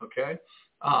 Okay?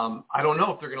 I don't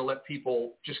know if they're going to let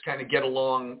people just kind of get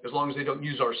along as long as they don't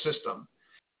use our system.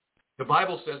 The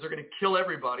Bible says they're going to kill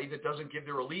everybody that doesn't give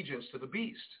their allegiance to the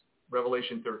beast,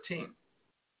 Revelation 13.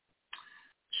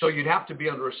 So you'd have to be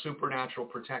under a supernatural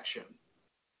protection.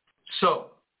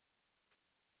 So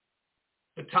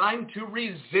the time to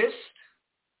resist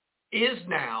is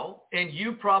now, and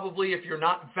you probably, if you're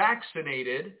not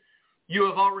vaccinated, you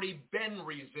have already been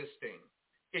resisting.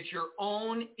 It's your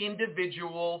own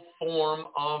individual form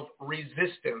of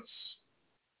resistance.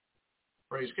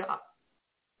 Praise God.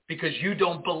 Because you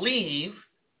don't believe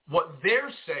what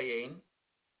they're saying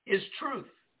is truth.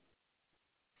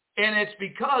 And it's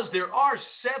because there are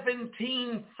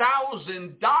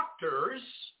 17,000 doctors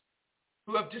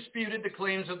who have disputed the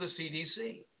claims of the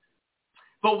CDC.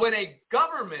 But when a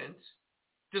government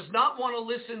does not want to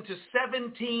listen to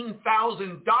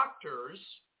 17,000 doctors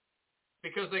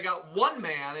because they got one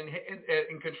man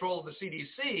in control of the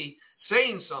CDC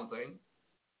saying something,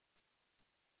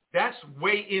 that's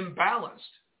way imbalanced.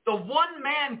 The one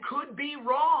man could be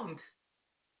wrong.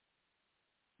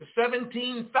 The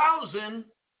 17,000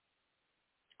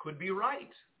 could be right.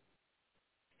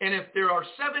 And if there are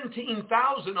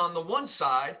 17,000 on the one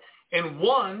side and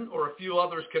one or a few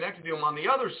others connected to them on the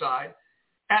other side,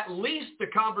 at least the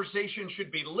conversation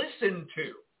should be listened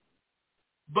to.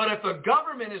 But if a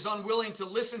government is unwilling to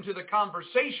listen to the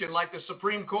conversation, like the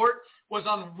Supreme Court was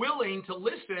unwilling to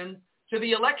listen to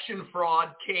the election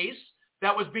fraud case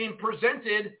that was being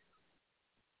presented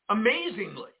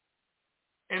amazingly.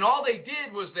 And all they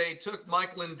did was they took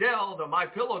Mike Lindell, the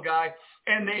MyPillow guy,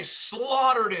 and they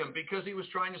slaughtered him because he was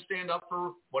trying to stand up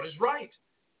for what is right.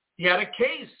 He had a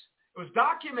case. It was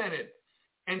documented.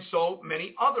 And so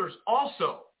many others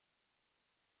also.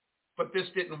 But this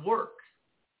didn't work.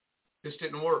 This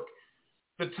didn't work.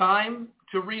 The time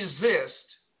to resist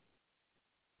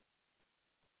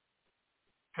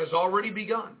has already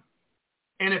begun.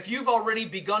 And if you've already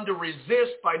begun to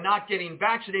resist by not getting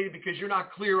vaccinated because you're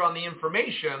not clear on the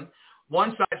information,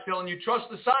 one side's telling you trust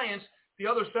the science, the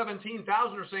other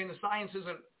 17,000 are saying the science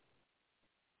isn't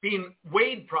being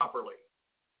weighed properly.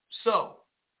 So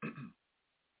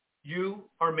you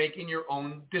are making your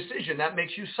own decision. That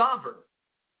makes you sovereign.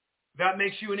 That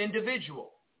makes you an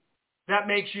individual. That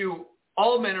makes you,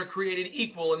 all men are created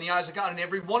equal in the eyes of God, and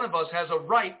every one of us has a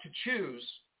right to choose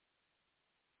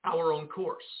our own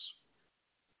course.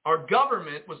 Our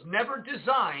government was never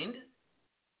designed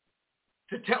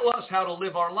to tell us how to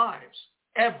live our lives,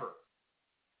 ever.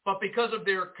 But because of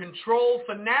their control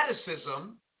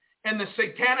fanaticism and the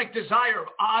satanic desire of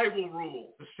I will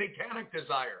rule, the satanic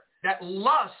desire, that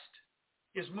lust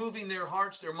is moving their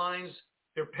hearts, their minds,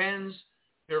 their pens,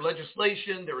 their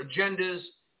legislation, their agendas,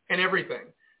 and everything,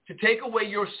 to take away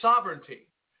your sovereignty,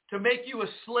 to make you a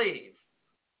slave.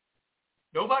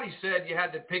 Nobody said you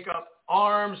had to pick up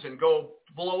arms and go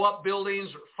blow up buildings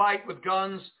or fight with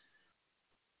guns.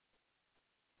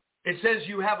 It says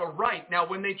you have a right. Now,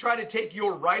 when they try to take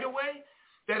your right away,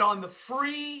 that on the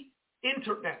free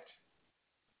internet,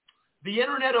 the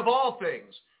internet of all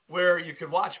things, where you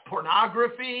could watch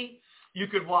pornography, you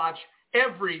could watch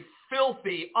every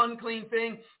filthy, unclean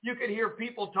thing, you could hear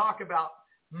people talk about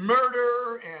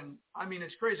murder, and I mean,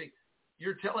 it's crazy.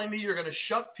 You're telling me you're going to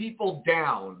shut people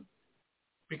down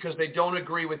because they don't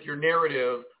agree with your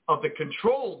narrative of the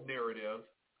controlled narrative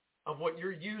of what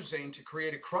you're using to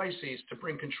create a crisis to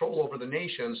bring control over the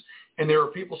nations. And there are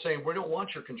people saying, we don't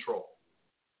want your control.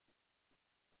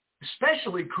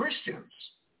 Especially Christians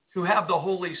who have the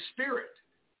Holy Spirit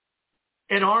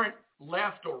and aren't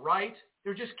left or right.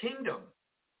 They're just kingdom.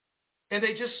 And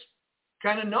they just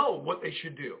kind of know what they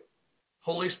should do.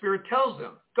 Holy Spirit tells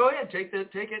them, go ahead, take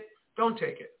it, don't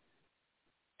take it.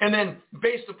 And then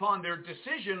based upon their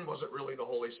decision, was it really the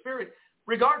Holy Spirit?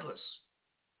 Regardless,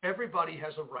 everybody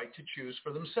has a right to choose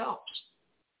for themselves,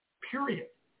 period.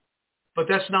 But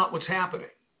that's not what's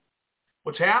happening.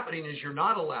 What's happening is you're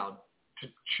not allowed to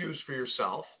choose for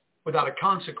yourself without a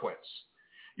consequence.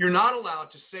 You're not allowed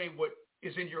to say what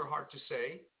is in your heart to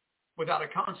say without a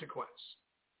consequence.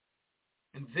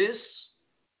 And this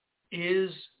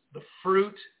is the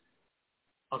fruit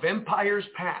of empires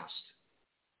past,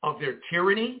 of their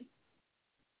tyranny,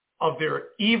 of their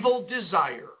evil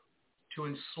desire to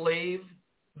enslave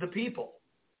the people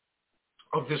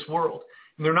of this world.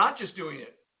 And they're not just doing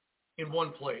it in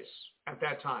one place at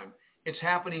that time. It's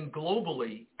happening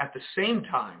globally at the same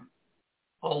time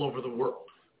all over the world.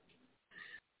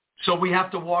 So we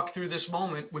have to walk through this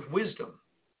moment with wisdom.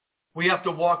 We have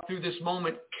to walk through this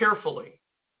moment carefully.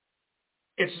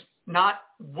 It's not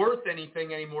worth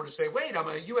anything anymore to say, wait, I'm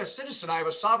a U.S. citizen. I have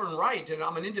a sovereign right, and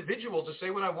I'm an individual to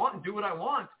say what I want and do what I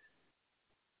want.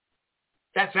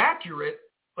 That's accurate,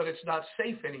 but it's not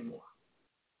safe anymore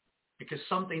because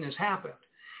something has happened.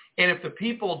 And if the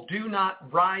people do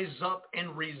not rise up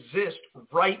and resist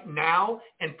right now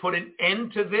and put an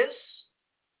end to this,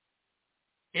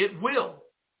 it will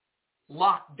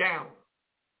lock down.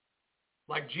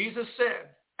 Like Jesus said,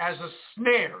 as a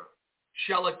snare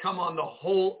shall it come on the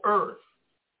whole earth,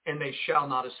 and they shall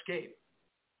not escape.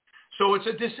 So it's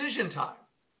a decision time.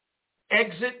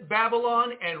 Exit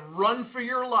Babylon and run for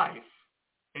your life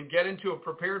and get into a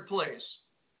prepared place,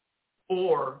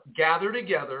 or gather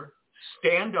together,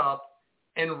 stand up,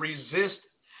 and resist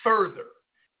further.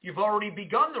 You've already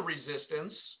begun the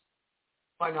resistance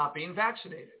by not being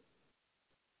vaccinated.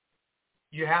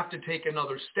 You have to take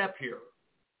another step here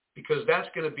because that's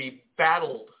going to be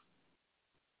battled.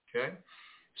 Okay?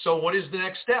 So what is the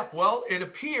next step? Well, it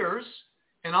appears,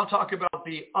 and I'll talk about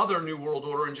the other New World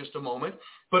Order in just a moment,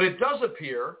 but it does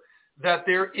appear that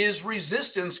there is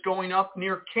resistance going up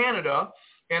near Canada,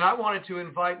 and I wanted to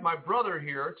invite my brother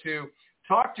here to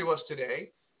talk to us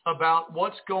today about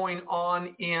what's going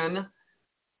on in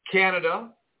Canada,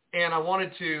 and I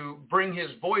wanted to bring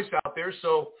his voice out there.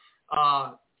 So,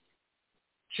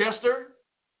 Chester,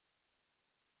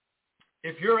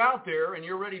 if you're out there and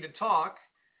you're ready to talk,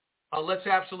 let's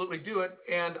absolutely do it.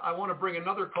 And I want to bring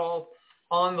another call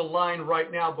on the line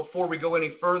right now. Before we go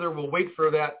any further, we'll wait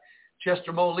for that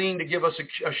Chester Moline to give us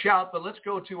a shout, but let's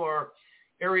go to our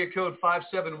area code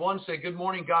 571. Say good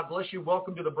morning. God bless you.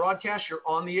 Welcome to the broadcast. You're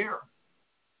on the air.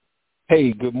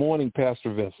 Hey, good morning,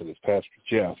 Pastor Vincent. It's Pastor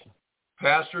Jeff.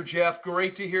 Pastor Jeff,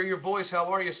 great to hear your voice.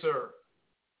 How are you, sir?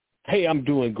 Hey, I'm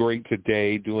doing great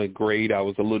today, doing great. I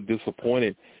was a little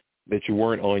disappointed that you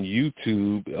weren't on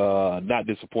YouTube. Not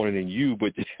disappointed in you,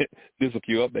 but just hook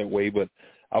you up that way. But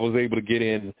I was able to get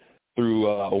in through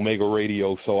Omega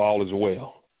Radio, so all is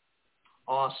well.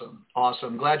 Awesome.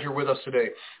 Glad you're with us today.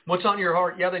 What's on your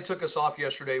heart? Yeah, they took us off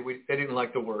yesterday. They didn't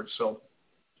like the word,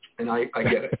 and I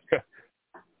get it.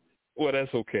 Well,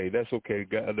 that's okay.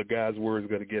 The guy's word is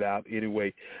going to get out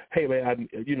anyway. Hey, man,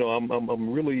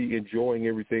 I'm really enjoying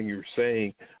everything you're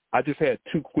saying. I just had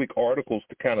two quick articles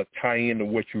to kind of tie into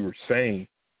what you were saying,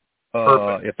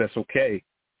 if that's okay.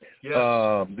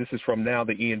 Yes. This is from Now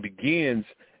the End Begins,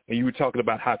 and you were talking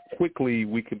about how quickly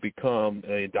we can become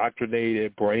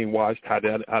indoctrinated, brainwashed, how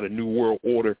the New World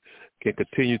Order can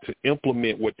continue to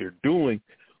implement what they're doing.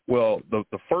 Well,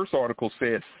 the first article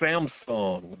said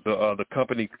Samsung, the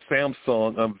company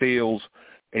Samsung, unveils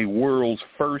a world's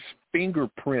first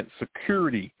fingerprint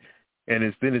security.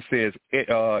 And then it says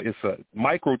it's a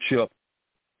microchip,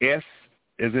 S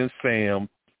as in Sam,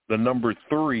 the number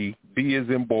 3, B as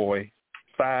in boy,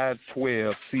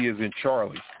 512, C as in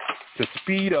Charlie, to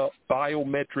speed up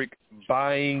biometric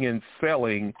buying and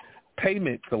selling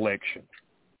payment collection.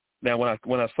 Now,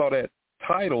 when I saw that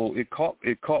title, it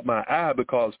caught my eye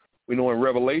because we know in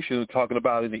Revelation we're talking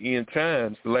about in the end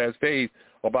times, the last days,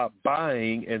 about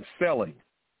buying and selling.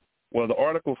 Well, the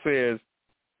article says,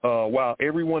 while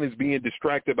everyone is being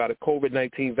distracted by the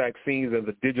COVID-19 vaccines and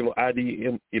the digital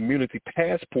ID immunity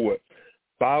passport,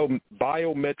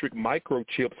 biometric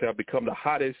microchips have become the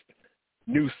hottest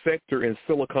new sector in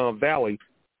Silicon Valley,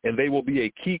 and they will be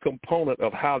a key component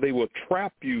of how they will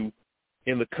trap you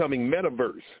in the coming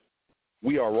metaverse.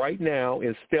 We are right now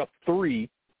in step 3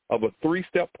 of a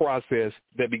 3-step process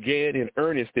that began in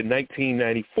earnest in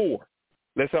 1994.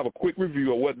 Let's have a quick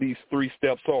review of what these 3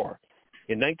 steps are.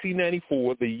 In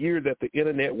 1994, the year that the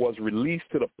internet was released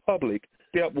to the public,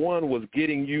 step 1 was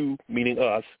getting you, meaning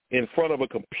us, in front of a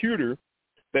computer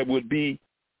that would be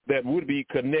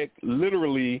connect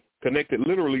literally connected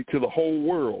literally to the whole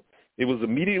world. It was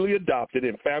immediately adopted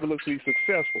and fabulously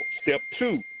successful. Step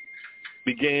 2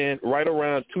 began right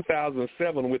around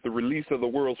 2007 with the release of the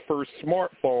world's first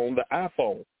smartphone, the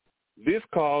iPhone. This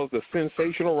caused a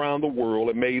sensation around the world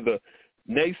and made the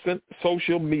nascent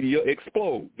social media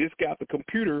explode. This got the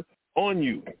computer on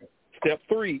you. Step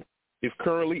 3 is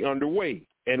currently underway,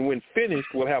 and when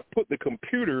finished, will have put the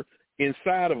computer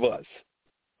inside of us.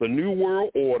 The New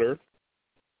World Order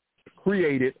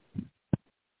created,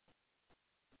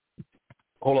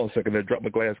 hold on a second, I dropped my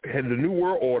glass. The New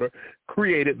World Order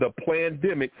created the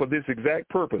pandemic for this exact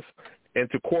purpose. And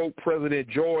to quote President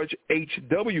George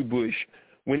H.W. Bush,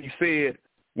 when he said,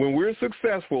 when we're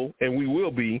successful, and we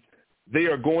will be, they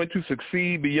are going to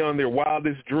succeed beyond their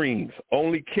wildest dreams.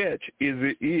 Only catch is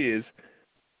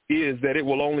that it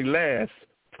will only last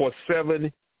for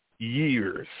 7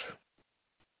 years.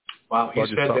 Wow, he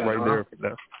said that right there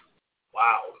now.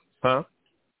 Wow. Huh?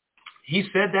 He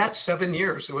said that 7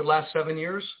 years. It would last 7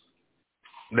 years?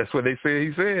 That's what they said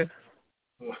he said.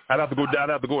 I'd have to go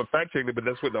and fact check it, but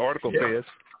that's what the article says.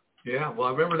 Yeah, well,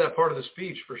 I remember that part of the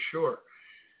speech for sure.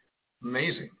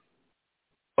 Amazing.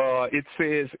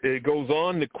 It goes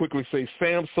on to quickly say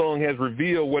Samsung has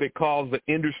revealed what it calls the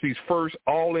industry's first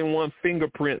all-in-one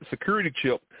fingerprint security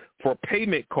chip for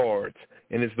payment cards,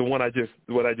 and it's the one I just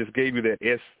gave you, that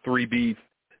S3B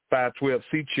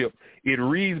 512C chip. It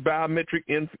reads biometric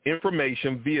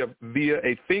information via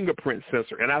a fingerprint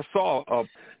sensor. And I saw,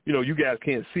 you guys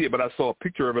can't see it, but I saw a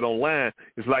picture of it online.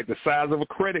 It's like the size of a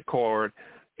credit card,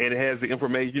 and it has the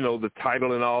information, the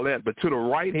title and all that. But to the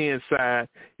right-hand side,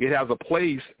 it has a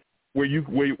place where you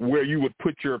would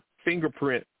put your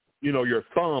fingerprint, your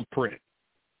thumbprint,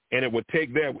 and it would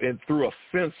take that and through a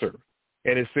sensor.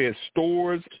 And it says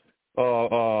stores.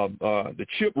 The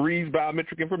chip reads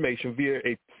biometric information via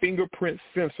a fingerprint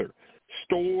sensor,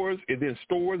 stores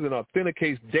and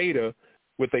authenticates data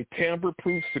with a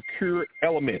tamper-proof secure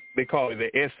element. They call it the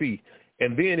SE.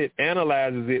 And then it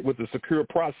analyzes it with a secure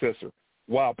processor.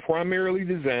 While primarily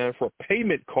designed for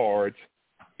payment cards,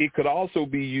 it could also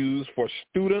be used for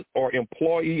student or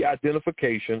employee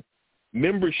identification,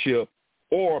 membership,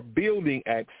 or building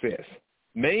access.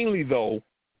 Mainly, though,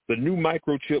 the new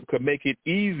microchip could make it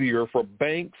easier for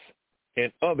banks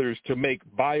and others to make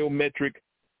biometric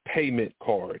payment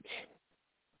cards.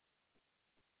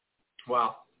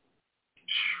 Wow.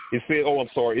 It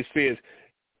says,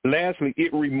 lastly,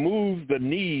 it removes the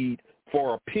need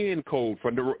for a PIN code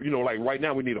like right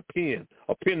now we need a PIN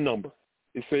number.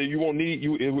 It says it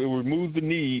removes the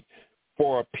need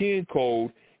for a PIN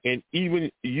code and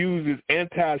even uses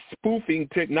anti-spoofing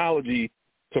technology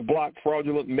to block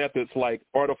fraudulent methods like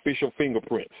artificial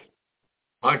fingerprints.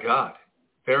 My God.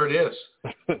 There it is.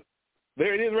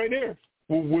 There it is right there.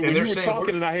 When you were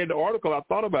talking and I had the article, I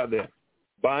thought about that.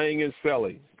 Buying and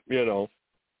selling,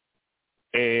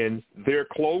 And they're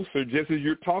closer, just as you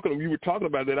were talking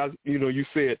about that. You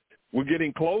said, we're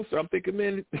getting closer. I'm thinking,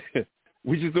 man,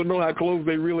 we just don't know how close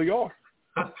they really are.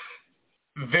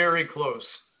 Very close.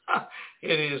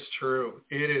 It is true.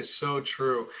 It is so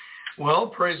true. Well,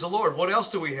 praise the Lord. What else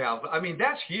do we have? I mean,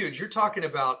 that's huge. You're talking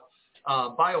about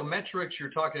biometrics.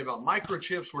 You're talking about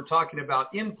microchips. We're talking about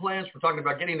implants. We're talking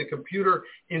about getting the computer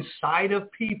inside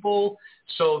of people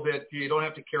so that you don't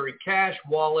have to carry cash,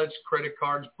 wallets, credit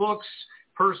cards, books,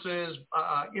 purses,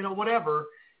 whatever.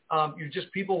 You're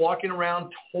just people walking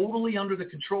around totally under the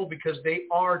control because they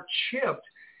are chipped.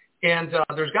 And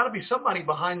there's got to be somebody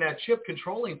behind that chip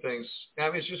controlling things. I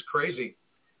mean, it's just crazy.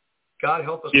 God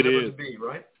help us never to be,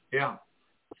 right? Yeah.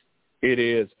 It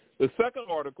is. The second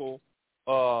article,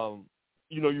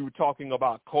 you were talking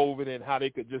about COVID and how they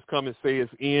could just come and say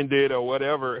it's ended or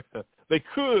whatever. They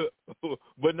could,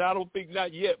 but I don't think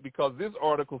not yet, because this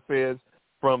article says,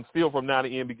 from Now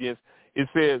the End Begins, it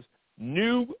says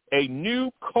a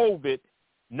new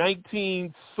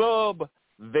COVID-19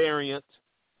 sub-variant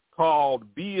called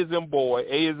B as in boy,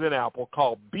 A as in apple,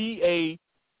 called BA.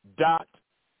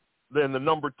 Then the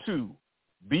number 2.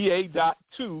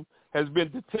 BA.2 has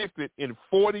been detected in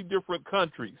 40 different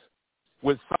countries,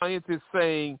 with scientists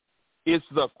saying it's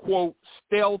the, quote,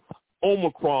 stealth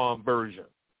Omicron version.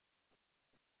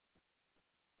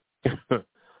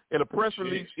 In a press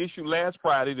release issued last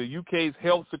Friday, the UK's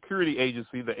Health Security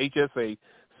Agency, the HSA,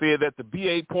 said that the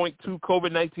BA.2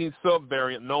 COVID-19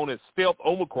 subvariant known as stealth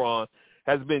Omicron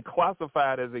has been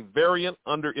classified as a variant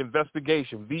under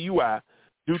investigation, VUI,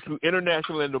 due to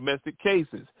international and domestic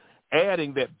cases,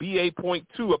 adding that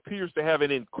BA.2 appears to have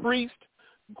an increased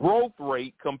growth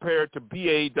rate compared to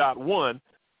BA.1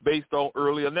 based on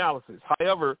early analysis.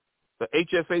 However, the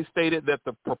HSA stated that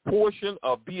the proportion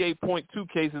of BA.2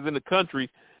 cases in the country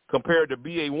compared to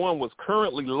BA.1 was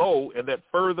currently low and that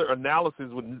further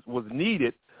analysis was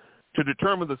needed to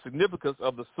determine the significance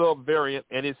of the subvariant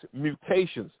and its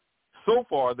mutations. So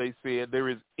far, they said, there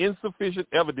is insufficient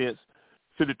evidence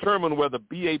to determine whether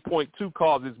BA.2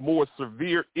 causes more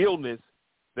severe illness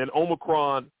than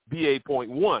Omicron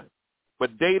BA.1.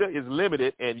 But data is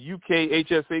limited, and UK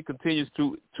HSA continues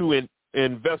to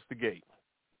investigate.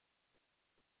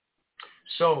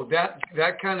 So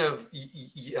that kind of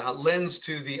lends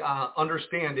to the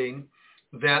understanding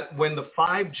that when the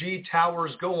 5G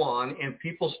towers go on and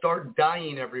people start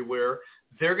dying everywhere,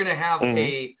 they're going to have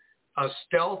a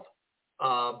stealth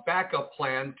backup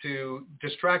plan to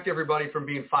distract everybody from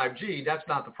being 5G. That's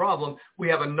not the problem. We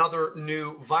have another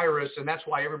new virus, and that's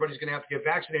why everybody's going to have to get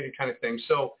vaccinated kind of thing.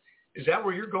 So is that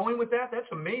where you're going with that? That's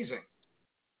amazing.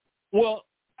 Well,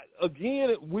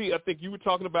 again, I think you were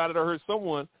talking about it. I heard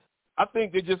someone. I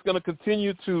think they're just going to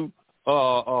continue to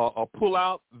pull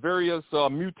out various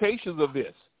mutations of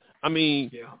this. I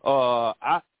mean,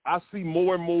 I see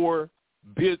more and more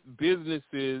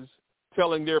businesses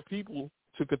telling their people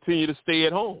to continue to stay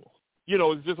at home. You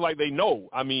know, it's just like they know.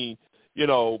 I mean, you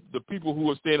know, the people who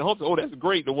are staying at home say, oh, that's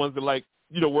great, the ones that like,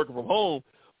 you know, working from home.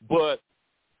 But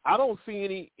I don't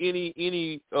see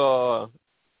any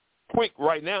point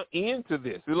right now into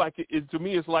this. It's like to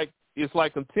me, it's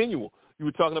like continual. You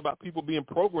were talking about people being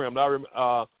programmed.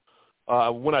 I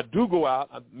when I do go out,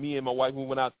 me and my wife, we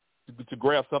went out to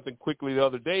grab something quickly the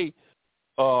other day,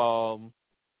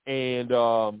 and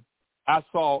I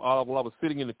saw while I was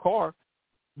sitting in the car,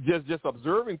 just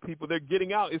observing people. They're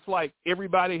getting out. It's like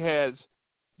everybody has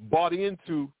bought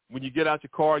into, when you get out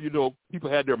your car, you know, people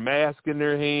had their mask in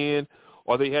their hand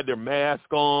or they had their mask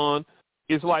on.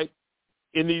 It's like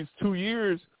in these 2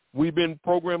 years, we've been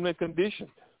programmed and conditioned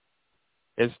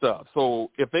and stuff.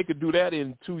 So if they could do that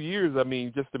in 2 years, I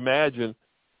mean, just imagine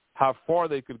how far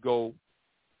they could go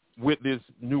with this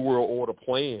New World Order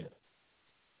plan.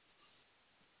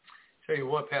 Tell you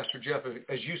what, Pastor Jeff,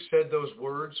 as you said those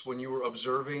words when you were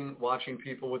observing, watching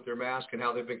people with their mask and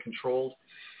how they've been controlled,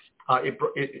 it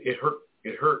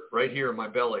hurt right here in my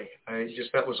belly.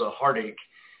 That was a heartache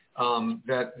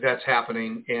that's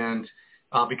happening, and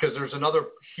because there's another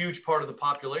huge part of the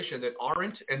population that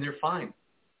aren't, and they're fine.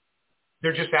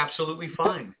 They're just absolutely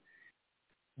fine.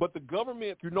 But the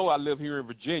government, you know, I live here in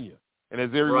Virginia, and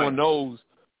as everyone knows,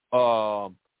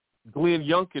 Glenn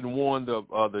Youngkin won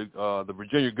the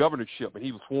Virginia governorship, and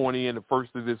he was sworn in the first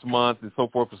of this month, and so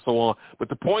forth and so on. But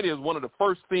the point is, one of the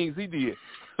first things he did,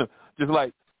 just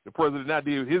like the president now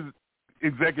did his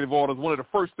executive orders, one of the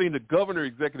first things the governor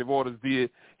executive orders did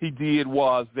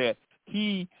was that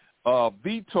he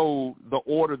vetoed the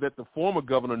order that the former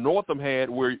governor Northam had,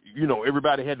 where, you know,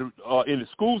 everybody had to, in the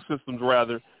school systems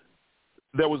rather,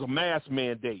 there was a mask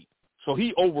mandate. So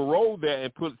he overrode that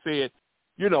and said,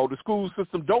 you know, the school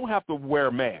system don't have to wear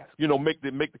a mask. You know, make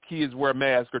the kids wear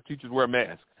masks or teachers wear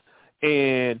masks.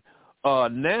 And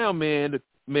now, man,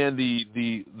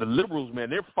 the liberals,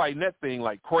 man, they're fighting that thing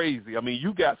like crazy. I mean,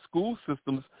 you got school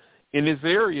systems in this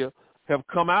area have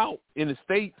come out in the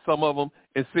state, some of them,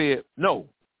 and said, no,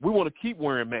 we want to keep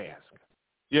wearing masks.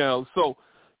 You know,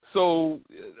 so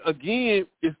again,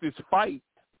 it's this fight,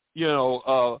 you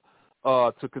know,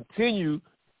 to continue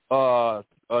to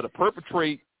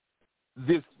perpetrate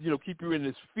this, you know, keep you in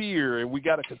this fear, and we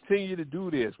got to continue to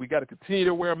do this. We got to continue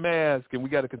to wear masks, and we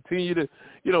got to continue to,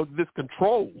 you know, this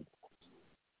control.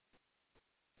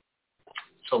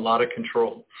 It's a lot of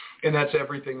control, and that's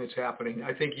everything that's happening.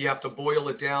 I think you have to boil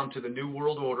it down to the New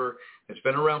World Order that's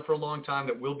been around for a long time,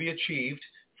 that will be achieved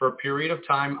for a period of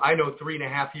time. I know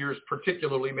 3.5 years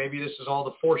particularly, maybe this is all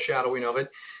the foreshadowing of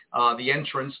it, the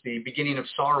entrance, the beginning of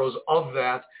sorrows of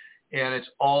that. And it's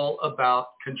all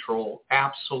about control,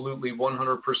 absolutely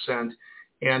 100%.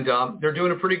 And they're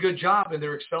doing a pretty good job, and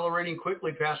they're accelerating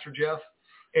quickly, Pastor Jeff.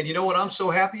 And you know what I'm so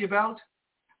happy about?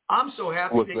 I'm so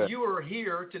happy that you are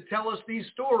here to tell us these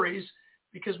stories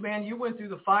because, man, you went through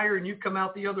the fire and you come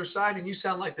out the other side, and you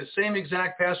sound like the same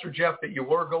exact Pastor Jeff that you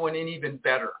were going in, even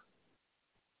better.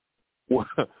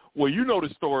 Well, you know the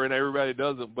story, and everybody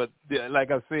doesn't. But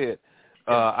like I said,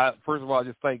 first of all, I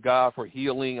just thank God for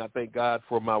healing. I thank God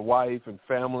for my wife and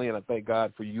family, and I thank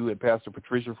God for you and Pastor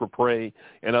Patricia for praying,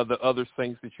 and other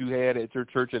saints that you had at your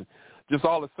church, and just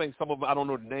all the saints. Some of them, I don't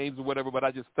know the names or whatever, but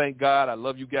I just thank God. I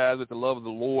love you guys with the love of the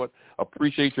Lord.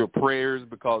 Appreciate your prayers,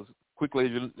 because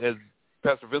quickly, as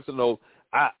Pastor Vincent knows,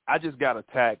 I just got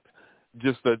attacked.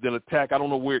 Just an attack. I don't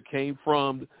know where it came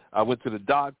from. I went to the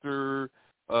doctor.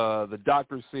 The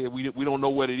doctor said we don't know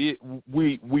what it is.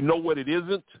 We know what it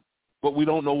isn't, but we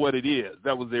don't know what it is.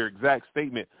 That was their exact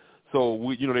statement.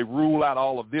 So they rule out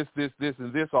all of this,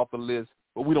 and this off the list,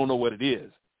 but we don't know what it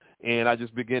is. And I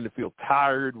just began to feel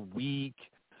tired, weak,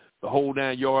 the whole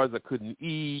 9 yards. I couldn't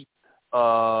eat.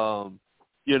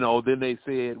 Then they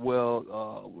said,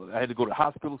 I had to go to the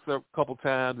hospital a couple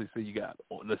times. They said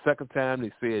the second time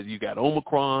they said you got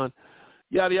Omicron.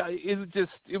 Yeah, it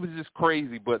was just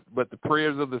crazy. But the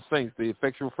prayers of the saints, the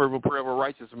effectual fervent prayer of a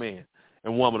righteous man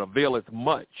and woman availeth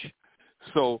much.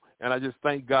 So, and I just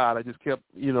thank God. I just kept,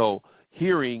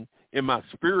 hearing in my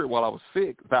spirit while I was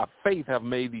sick, thy faith have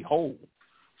made thee whole.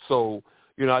 So,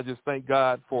 I just thank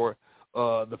God for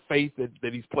the faith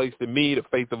that he's placed in me, the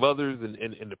faith of others,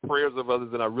 and the prayers of others,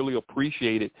 and I really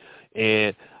appreciate it.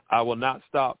 And I will not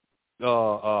stop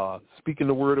speaking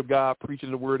the word of God,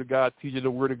 preaching the word of God, teaching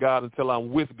the word of God until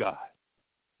I'm with God.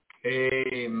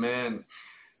 Amen.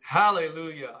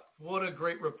 Hallelujah. What a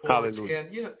great report. Hallelujah.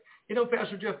 And,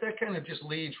 Pastor Jeff, that kind of just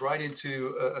leads right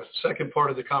into a second part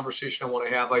of the conversation I want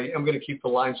to have. I'm going to keep the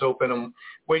lines open. I'm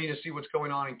waiting to see what's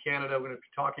going on in Canada. I'm going to be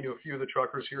talking to a few of the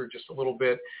truckers here in just a little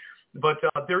bit. But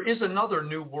there is another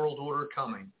new world order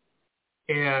coming.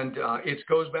 And it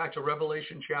goes back to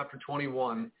Revelation chapter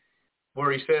 21,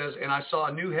 where he says, "And I saw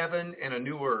a new heaven and a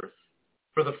new earth.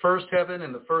 For the first heaven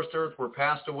and the first earth were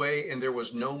passed away, and there was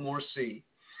no more sea.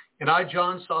 And I,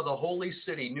 John, saw the holy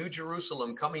city, New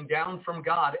Jerusalem, coming down from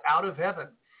God out of heaven,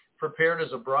 prepared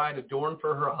as a bride adorned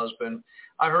for her husband.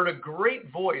 I heard a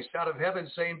great voice out of heaven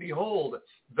saying, Behold,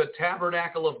 the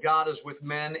tabernacle of God is with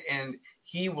men, and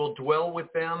he will dwell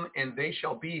with them, and they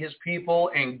shall be his people,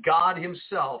 and God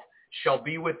himself shall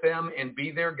be with them and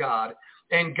be their God.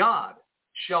 And God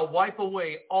shall wipe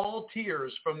away all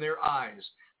tears from their eyes,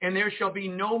 and there shall be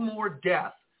no more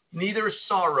death, neither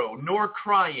sorrow nor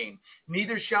crying,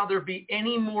 neither shall there be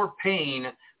any more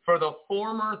pain, for the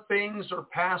former things are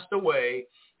passed away.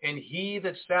 And he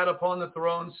that sat upon the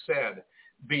throne said,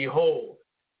 Behold,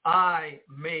 I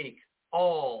make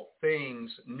all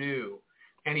things new.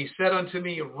 And he said unto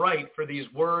me, Write, for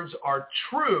these words are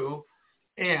true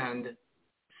and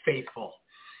faithful."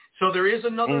 So there is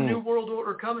another new world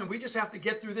order coming. We just have to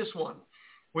get through this one.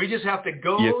 We just have to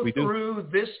go through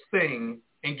this thing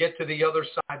and get to the other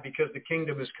side, because the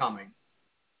kingdom is coming.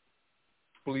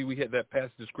 I believe we had that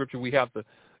passage of scripture. We have to,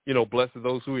 blessed are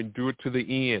those who endure to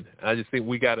the end. I just think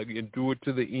we got to endure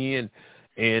to the end.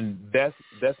 And that's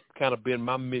kind of been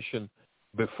my mission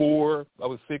before I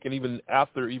was sick, and even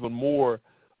after, even more.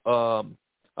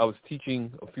 I was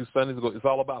teaching a few Sundays ago. It's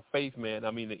all about faith, man.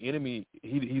 I mean, the enemy,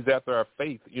 he's after our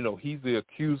faith. He's the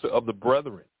accuser of the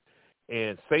brethren,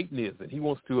 and Satan is. And he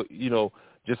wants to,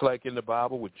 just like in the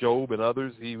Bible with Job and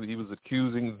others, he was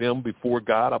accusing them before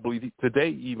God. I believe today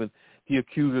even he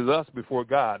accuses us before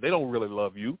God. They don't really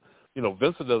love you.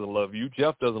 Vincent doesn't love you.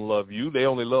 Jeff doesn't love you. They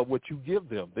only love what you give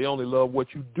them. They only love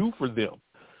what you do for them.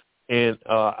 And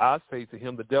I say to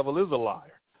him, the devil is a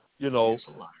liar.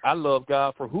 I love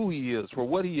God for who he is, for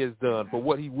what he has done, for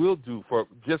what he will do, for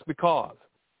just because,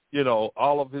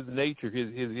 all of his nature,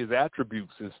 his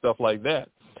attributes and stuff like that.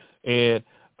 And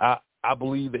I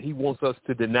believe that he wants us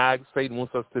to deny, Satan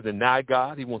wants us to deny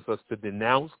God. He wants us to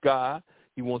denounce God.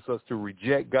 He wants us to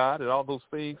reject God and all those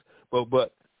things.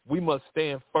 But we must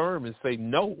stand firm and say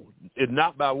no, and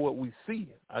not by what we see.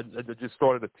 I just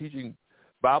started a teaching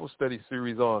Bible study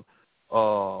series on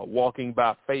walking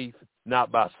by faith,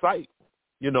 not by sight.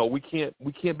 We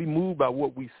can't be moved by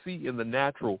what we see in the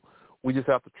natural. We just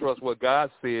have to trust what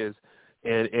God says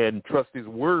and trust his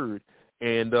word.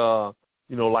 And,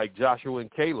 like Joshua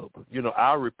and Caleb,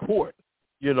 our report,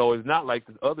 is not like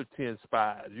the other 10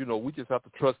 spies. We just have to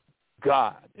trust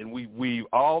God. And we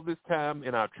all this time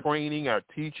in our training, our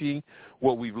teaching,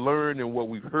 what we've learned and what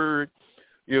we've heard,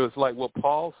 it's like what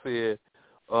Paul said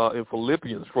in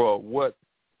Philippians, for what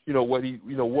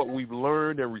we've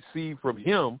learned and received from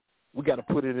him, we got to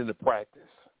put it into practice.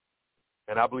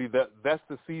 And I believe that's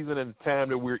the season and the time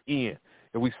that we're in.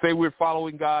 And we say we're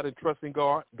following God and trusting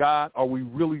God, are we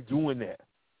really doing that?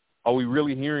 Are we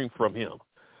really hearing from him?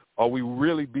 Are we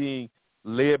really being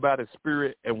led by the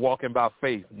Spirit and walking by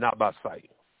faith, not by sight?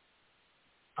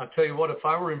 I'll tell you what, if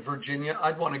I were in Virginia,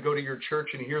 I'd want to go to your church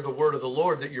and hear the word of the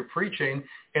Lord that you're preaching.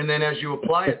 And then as you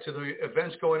apply it to the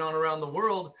events going on around the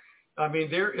world, I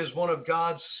mean, there is one of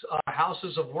God's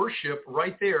houses of worship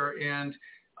right there. And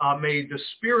may the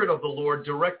Spirit of the Lord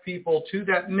direct people to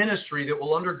that ministry that will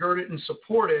undergird it and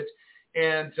support it.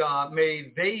 And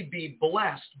may they be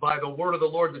blessed by the word of the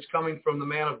Lord that's coming from the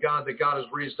man of God that God has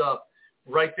raised up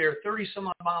right there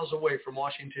 30-some-odd miles away from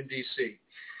Washington, D.C.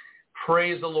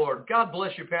 Praise the Lord. God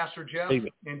bless you, Pastor Jeff. Amen.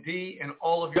 And Dee and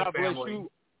all of your God family. Bless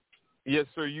you. Yes,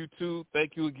 sir, you too.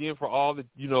 Thank you again for all that,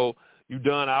 you've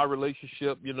done, our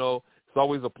relationship, It's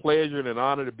always a pleasure and an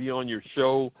honor to be on your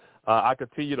show. I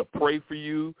continue to pray for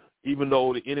you. Even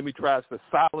though the enemy tries to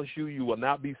silence you, you will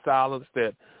not be silenced.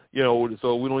 That,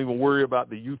 so we don't even worry about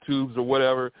the YouTubes or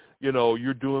whatever.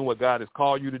 You're doing what God has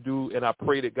called you to do, and I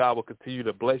pray that God will continue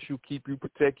to bless you, keep you,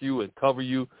 protect you, and cover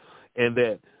you, and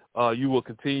that you will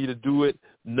continue to do it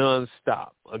nonstop.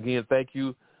 Again, thank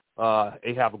you,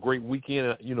 and have a great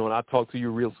weekend, and I'll talk to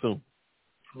you real soon.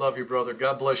 Love you, brother.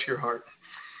 God bless your heart.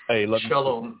 Hey, love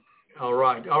Shalom. You. All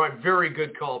right. Very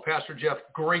good call. Pastor Jeff,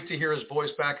 great to hear his voice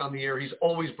back on the air. He's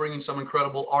always bringing some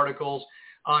incredible articles.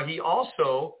 He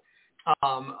also,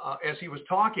 as he was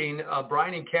talking,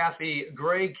 Brian and Kathy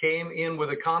Gray came in with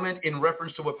a comment in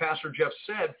reference to what Pastor Jeff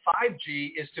said.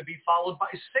 5G is to be followed by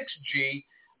 6G.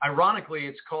 Ironically,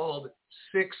 it's called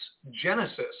 6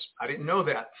 Genesis. I didn't know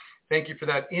that. Thank you for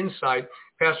that insight.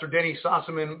 Pastor Denny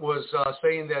Sossaman was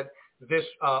saying that this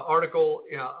article,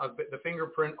 the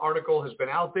fingerprint article, has been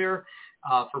out there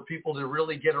for people to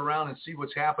really get around and see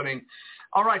what's happening.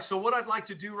 All right, so what I'd like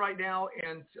to do right now,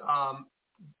 and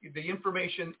the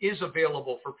information is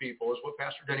available for people, is what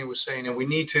Pastor Denny was saying, and we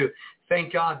need to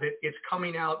thank God that it's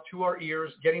coming out to our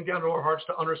ears, getting down to our hearts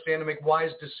to understand and make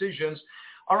wise decisions.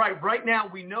 All right, right now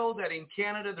we know that in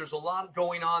Canada there's a lot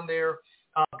going on there.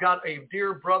 I've got a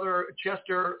dear brother,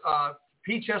 Chester,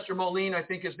 P. Chester Moline, I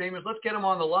think his name is. Let's get him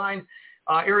on the line.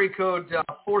 Area code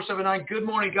 479. Good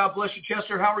morning. God bless you,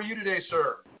 Chester. How are you today,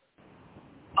 sir?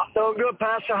 I'm doing good,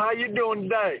 Pastor. How you doing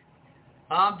today?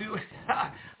 I'm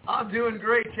doing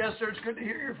great, Chester. It's good to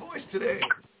hear your voice today.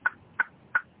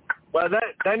 Well,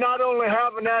 they're not only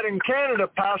having that in Canada,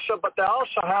 Pastor, but they're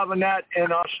also having that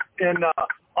in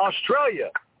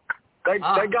Australia. They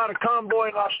got a convoy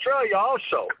in Australia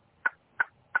also.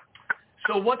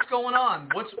 So what's going on?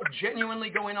 What's genuinely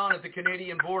going on at the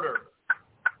Canadian border?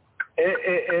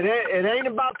 It ain't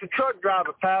about the truck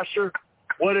driver, Pastor.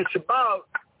 What it's about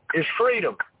is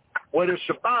freedom. What it's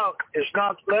about is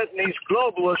not letting these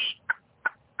globalists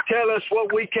tell us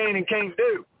what we can and can't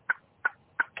do.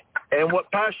 And what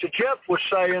Pastor Jeff was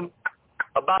saying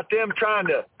about them trying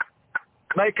to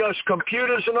make us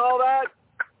computers and all that,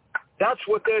 that's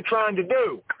what they're trying to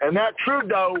do. And that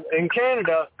Trudeau in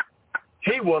Canada,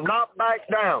 he will not back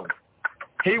down.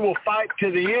 He will fight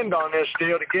to the end on this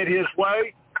deal to get his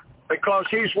way because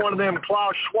he's one of them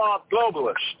Klaus Schwab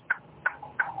globalists.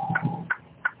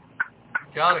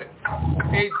 Got it.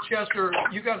 Hey, Chester,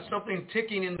 you got something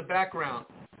ticking in the background.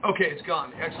 Okay, it's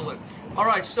gone. Excellent. All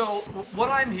right, so what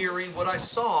I'm hearing, what I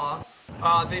saw,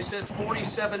 they said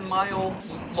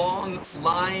 47-mile-long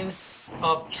line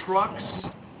of trucks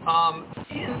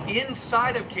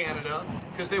inside of Canada,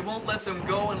 because they won't let them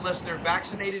go unless they're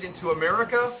vaccinated into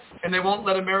America, and they won't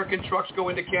let American trucks go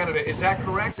into Canada. Is that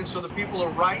correct? And so the people are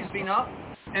rising up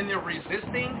and they're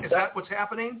resisting? Is that what's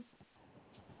happening?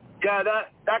 Yeah,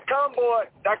 that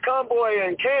convoy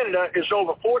in Canada is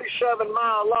over 47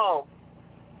 miles long,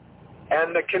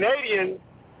 and the Canadian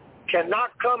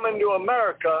cannot come into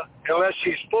America unless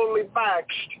he's fully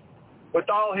vaxxed with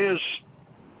all his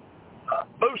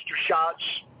booster shots,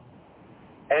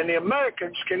 and the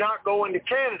Americans cannot go into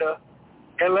Canada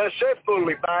unless they're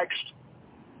fully vaxxed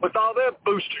with all their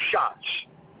booster shots.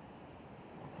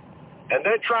 And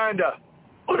they're trying to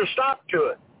put a stop to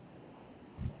it.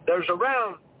 There's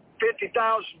around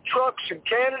 50,000 trucks in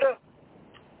Canada,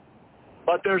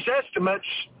 but there's estimates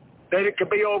that it could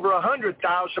be over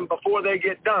 100,000 before they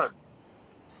get done.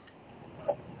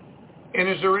 And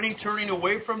is there any turning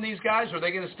away from these guys? Are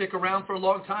they going to stick around for a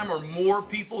long time? Are more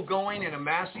people going and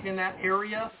amassing in that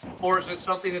area? Or is it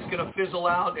something that's going to fizzle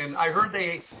out? And I heard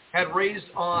they had raised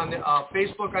on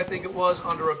Facebook, I think it was,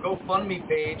 under a GoFundMe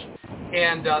page,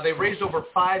 and they raised over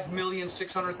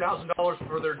 $5,600,000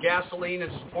 for their gasoline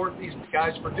and support these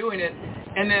guys for doing it.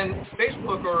 And then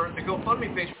Facebook or the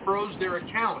GoFundMe page froze their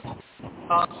account.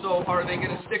 So are they going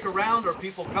to stick around? Are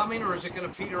people coming? Or is it going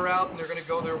to peter out and they're going to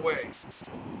go their way?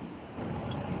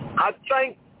 I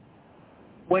think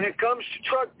when it comes to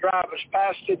truck drivers,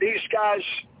 Pastor, these guys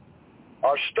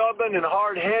are stubborn and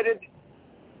hard-headed,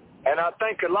 and I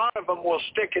think a lot of them will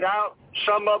stick it out.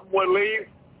 Some of them will leave.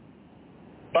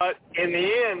 But in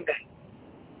the end,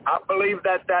 I believe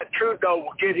that Trudeau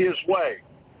will get his way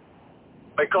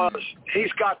because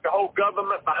he's got the whole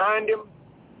government behind him,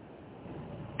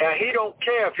 and he don't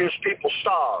care if his people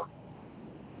starve.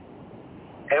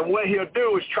 And what he'll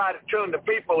do is try to turn the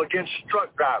people against the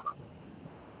truck driver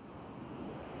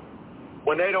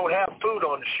when they don't have food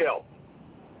on the shelf.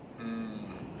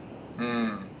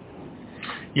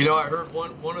 You know, I heard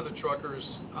one of the truckers,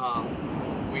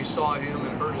 we saw him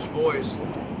and heard his voice,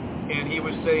 and he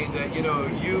was saying that, you know,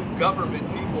 you government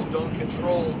people don't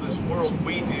control this world,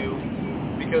 we do,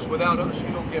 because without us,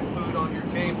 you don't get food on your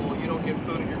table, you don't get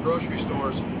food in your grocery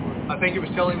stores. I think he was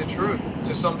telling the truth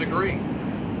to some degree.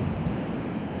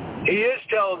 He is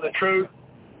telling the truth,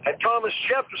 and Thomas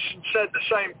Jefferson said the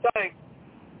same thing,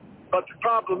 but the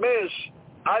problem is,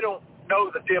 I don't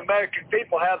know that the American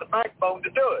people have the backbone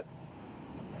to do it.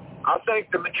 I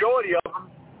think the majority of them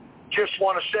just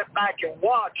want to sit back and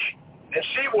watch and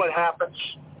see what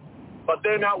happens, but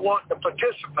they're not wanting to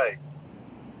participate.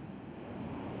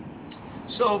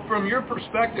 So from your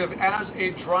perspective as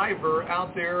a driver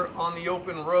out there on the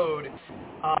open road,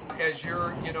 as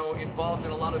you're, involved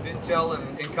in a lot of intel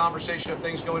and conversation of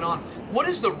things going on, what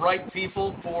is the right thing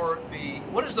for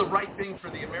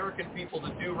the American people to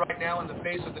do right now in the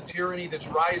face of the tyranny that's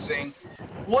rising?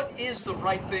 What is the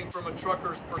right thing from a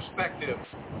trucker's perspective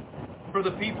for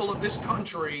the people of this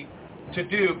country to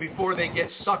do before they get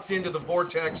sucked into the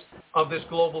vortex of this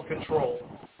global control?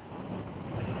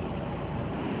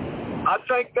 I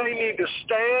think they need to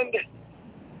stand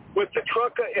with the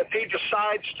trucker if he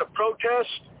decides to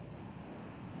protest.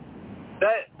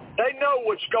 That they know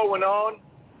what's going on.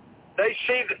 They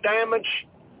see the damage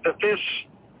that this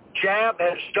jab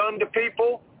has done to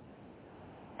people,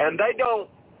 and they don't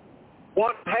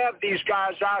want to have these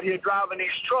guys out here driving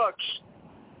these trucks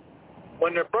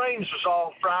when their brains is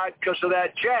all fried because of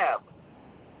that jab.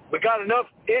 We got enough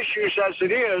issues as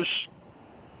it is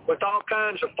with all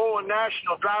kinds of foreign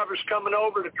national drivers coming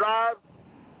over to drive.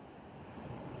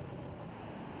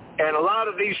 And a lot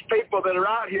of these people that are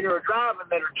out here are driving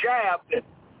that are jabbed.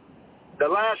 The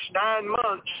last 9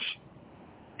 months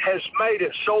has made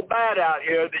it so bad out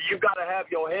here that you've got to have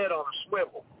your head on a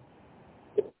swivel.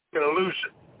 You're going to lose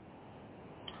it.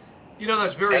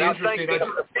 That's very interesting. I think that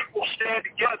if the people stand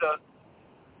together,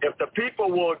 if the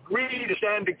people will agree to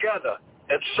stand together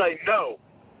and say no,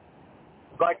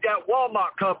 like that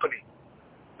Walmart company,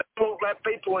 they won't let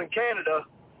people in Canada,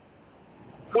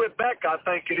 Quebec, I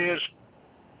think it is,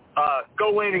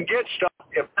 go in and get stuff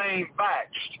if they ain't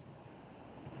vaxxed.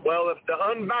 Well, if the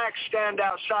unvaxxed stand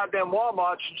outside them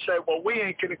Walmarts and say, well, we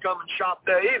ain't going to come and shop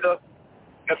there either,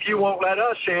 if you won't let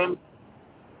us in,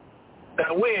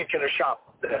 then we ain't going to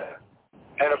shop there.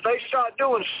 And if they start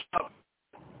doing stuff,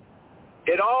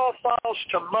 it all falls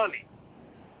to money.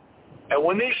 And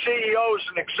when these CEOs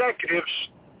and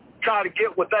executives try to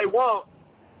get what they want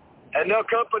and their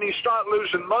companies start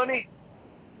losing money,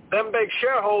 them big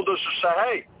shareholders will say,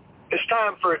 hey, it's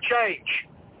time for a change.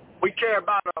 We care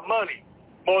about our money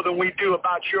more than we do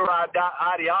about your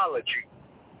ideology.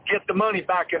 Get the money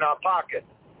back in our pocket.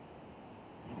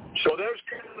 So there's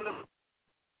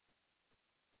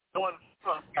one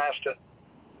front, Pastor.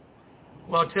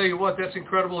 Well, I'll tell you what, that's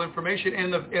incredible information.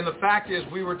 And the fact is,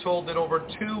 we were told that over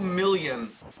 2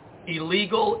 million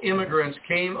illegal immigrants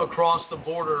came across the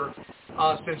border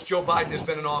since Joe Biden has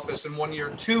been in office in 1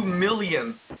 year. 2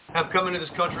 million have come into this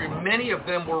country. Many of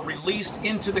them were released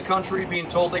into the country being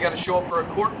told they got to show up for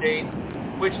a court date,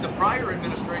 which the prior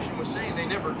administration was saying they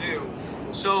never do.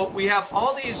 So we have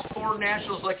all these foreign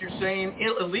nationals, like you're saying,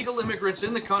 illegal immigrants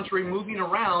in the country moving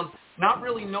around, not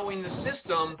really knowing the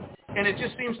system. And it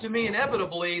just seems to me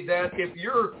inevitably that if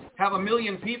you have 1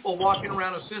 million people walking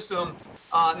around a system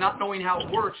not knowing how it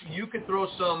works, you could throw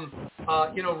some,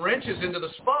 wrenches into the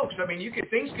spokes. I mean,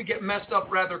 things could get messed up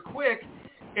rather quick.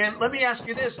 And let me ask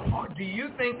you this. Do you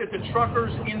think that the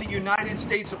truckers in the United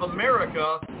States of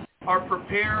America are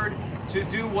prepared to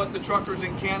do what the truckers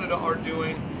in Canada are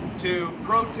doing, to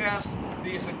protest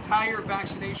this entire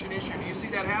vaccination issue? Do you see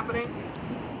that happening?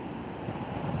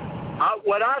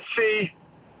 What I see,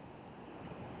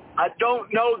 I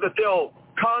don't know that they'll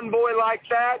convoy like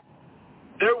that.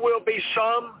 There will be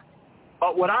some,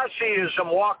 but what I see is them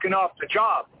walking off the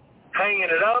job, hanging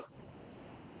it up.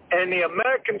 And the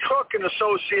American Trucking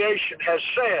Association has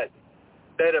said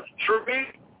that if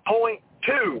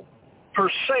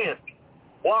 3.2%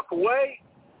 walk away,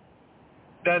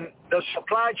 then the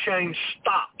supply chain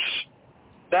stops.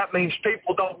 That means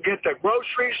people don't get their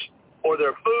groceries or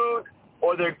their food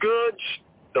or their goods.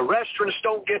 The restaurants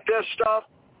don't get their stuff,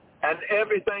 and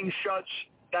everything shuts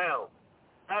down.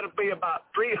 That'll be about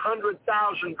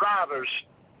 300,000 drivers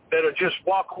that'll just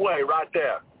walk away right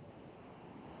there.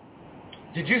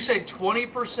 Did you say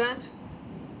 20%?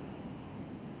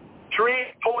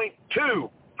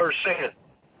 3.2%.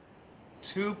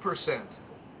 2%.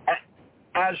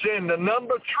 As in the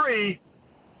number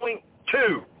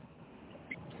 3.2.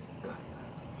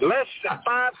 Less than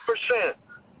 5%.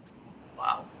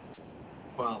 Wow.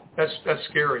 That's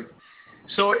scary.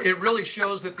 So it really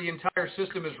shows that the entire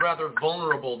system is rather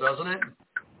vulnerable, doesn't it?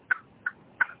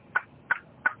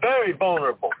 Very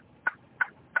vulnerable.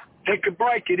 It could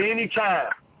break at any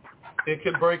time. It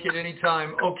could break at any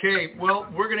time. Okay, well,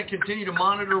 we're going to continue to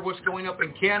monitor what's going up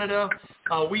in Canada.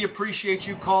 We appreciate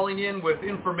you calling in with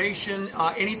information.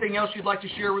 Anything else you'd like to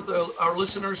share with our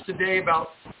listeners today about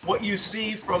what you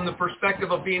see from the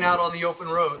perspective of being out on the open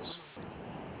roads?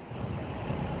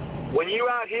 When you're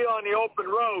out here on the open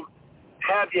road,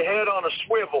 have your head on a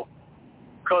swivel,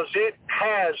 because it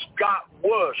has got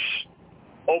worse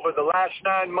over the last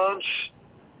 9 months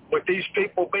with these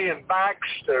people being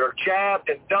vaxxed, they're jabbed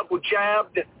and double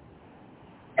jabbed,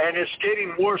 and it's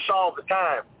getting worse all the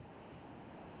time.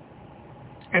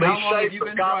 And Be how long safe, have you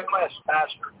been God bless,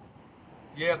 Pastor.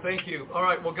 Yeah, thank you. All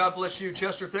right, well, God bless you.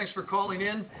 Chester, thanks for calling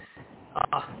in.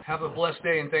 Have a blessed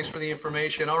day, and thanks for the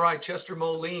information. All right, Chester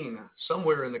Moline,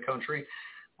 somewhere in the country.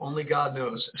 Only God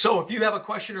knows. So if you have a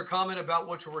question or comment about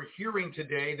what we're hearing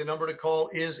today, the number to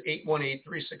call is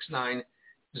 818-369-0326.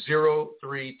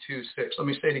 Let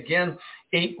me say it again,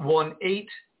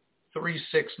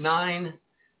 818-369-0326.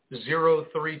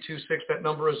 That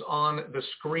number is on the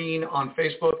screen on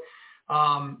Facebook.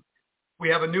 We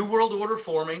have a new world order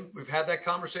forming. We've had that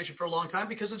conversation for a long time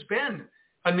because it's been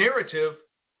a narrative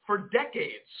for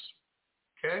decades,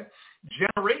 okay,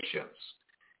 generations.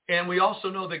 And we also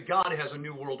know that God has a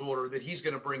new world order that he's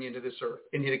going to bring into this earth,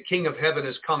 and the King of Heaven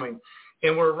is coming.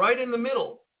 And we're right in the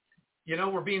middle. You know,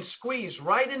 we're being squeezed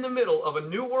right in the middle of a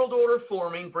new world order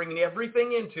forming, bringing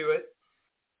everything into it,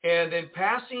 and then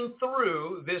passing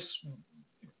through this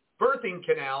birthing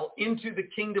canal into the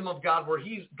kingdom of God, where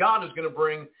God is going to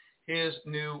bring his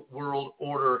new world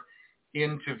order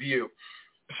into view.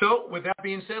 So with that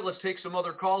being said, let's take some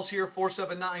other calls here.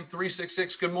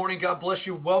 479-366. Good morning. God bless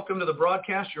you. Welcome to the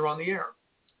broadcast. You're on the air.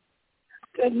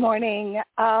 Good morning.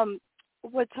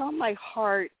 What's on my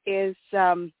heart is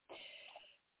for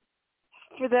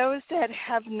those that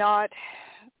have not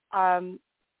for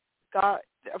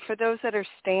those that are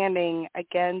standing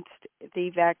against the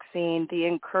vaccine, the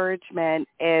encouragement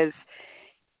is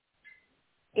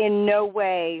in no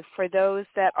way for those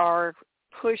that are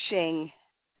pushing,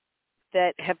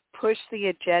 that have pushed the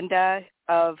agenda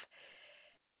of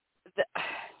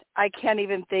I can't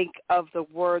even think of the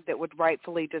word that would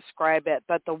rightfully describe it,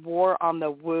 but the war on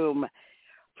the womb.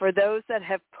 For those that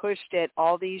have pushed it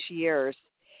all these years,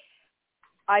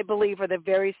 I believe are the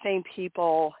very same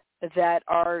people that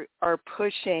are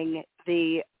pushing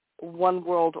the one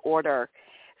world order.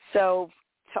 So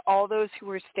to all those who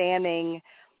are standing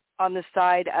on the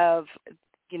side of,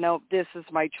 you know, this is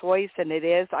my choice, and it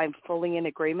is, I'm fully in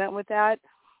agreement with that.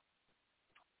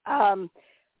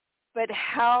 But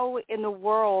how in the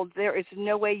world, there is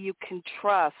no way you can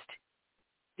trust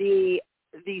the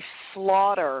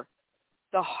slaughter,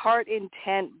 the heart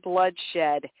intent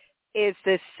bloodshed is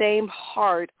the same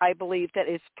heart, I believe, that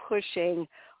is pushing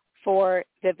for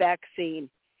the vaccine.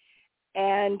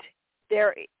 And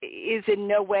there is in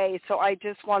no way, so I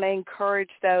just want to encourage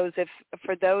those,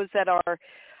 for those that are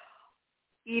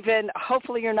even,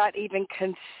 hopefully you're not even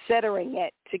considering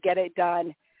it to get it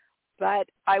done, but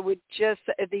I would just,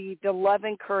 the love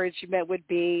encouragement would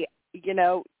be, you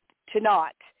know, to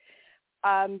not,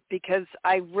 because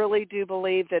I really do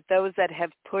believe that those that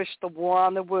have pushed the war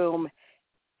on the womb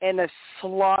and the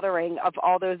slaughtering of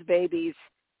all those babies,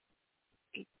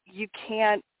 you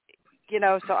can't, you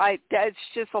know, so it's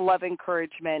just a love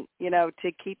encouragement, you know,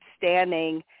 to keep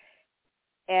standing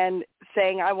and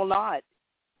saying, I will not.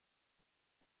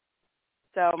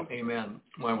 So, amen.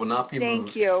 Well, I will not be moved.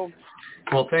 Thank you.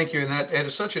 Well, thank you. And that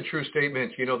is such a true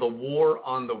statement. You know, the war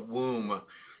on the womb.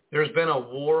 There's been a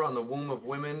war on the womb of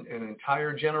women an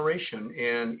entire generation,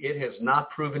 and it has not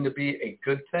proven to be a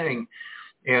good thing.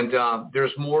 And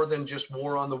there's more than just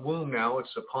war on the womb now.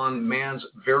 It's upon man's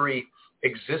very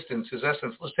existence, his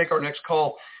essence. Let's take our next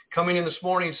call. Coming in this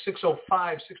morning,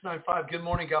 605-695. Good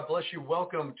morning. God bless you.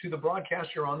 Welcome to the broadcast.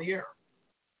 You're on the air.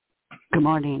 Good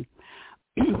morning.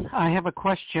 I have a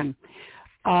question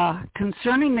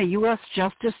concerning the U.S.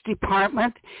 Justice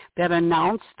Department that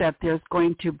announced that there's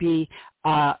going to be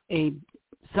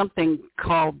something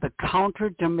called the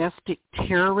Counter Domestic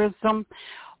Terrorism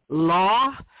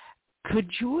Law.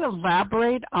 Could you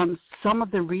elaborate on some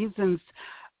of the reasons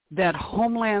that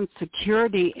Homeland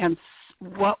Security and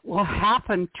what will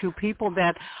happen to people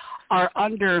that are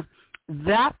under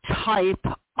that type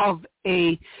of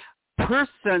a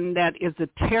person that is a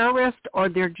terrorist, or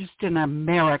they're just an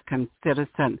American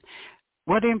citizen?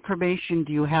 What information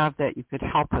do you have that you could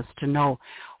help us to know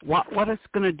what is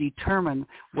going to determine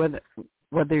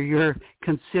whether you're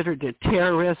considered a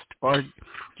terrorist or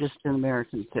just an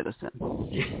American citizen?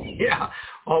 Yeah.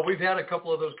 Well, we've had a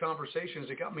couple of those conversations.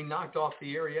 It got me knocked off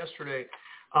the air yesterday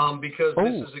because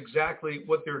this is exactly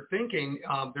what they're thinking.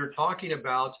 They're talking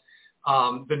about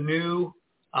the new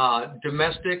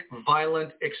domestic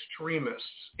violent extremists.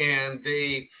 And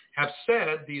they have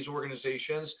said, these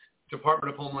organizations,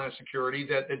 Department of Homeland Security,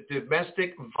 that the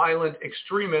domestic violent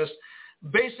extremists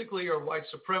basically are white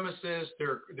supremacists.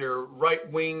 They're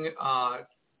right-wing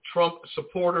Trump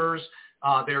supporters.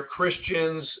 They're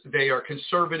Christians. They are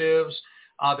conservatives.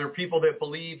 They're people that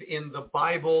believe in the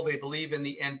Bible. They believe in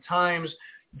the end times.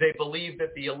 They believe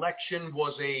that the election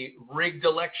was a rigged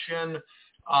election.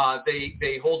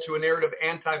 They hold to a narrative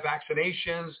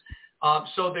anti-vaccinations.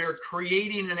 So they're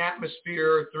creating an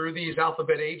atmosphere through these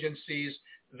alphabet agencies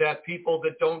that people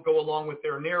that don't go along with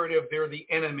their narrative, they're the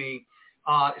enemy.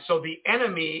 So the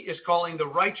enemy is calling the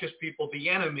righteous people the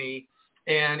enemy,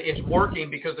 and it's working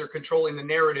because they're controlling the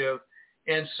narrative.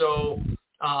 And so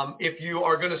if you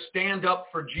are going to stand up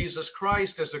for Jesus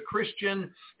Christ as a Christian,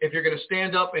 if you're going to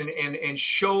stand up and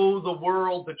show the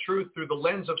world the truth through the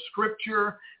lens of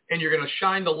Scripture, and you're going to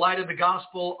shine the light of the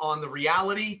gospel on the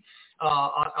reality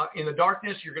in the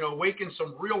darkness, you're going to awaken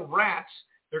some real rats.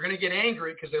 They're going to get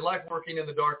angry because they like working in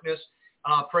the darkness,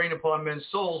 preying upon men's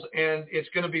souls, and it's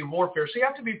going to be warfare. So you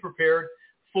have to be prepared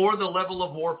for the level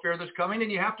of warfare that's coming,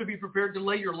 and you have to be prepared to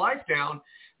lay your life down.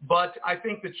 But I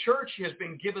think the church has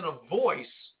been given a voice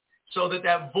so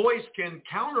that voice can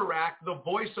counteract the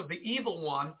voice of the evil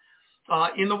one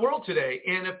in the world today.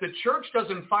 And if the church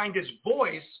doesn't find its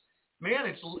voice, man,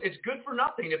 it's good for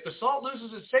nothing. If the salt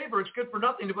loses its savor, it's good for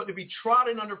nothing but to be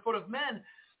trodden underfoot of men.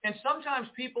 And sometimes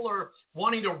people are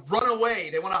wanting to run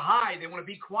away. They want to hide. They want to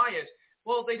be quiet.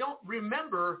 Well, they don't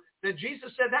remember that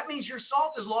Jesus said that means your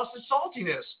salt has lost its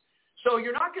saltiness. So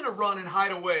you're not going to run and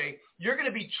hide away. You're going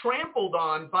to be trampled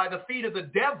on by the feet of the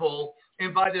devil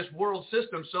and by this world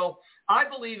system. So I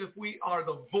believe if we are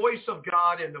the voice of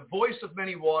God and the voice of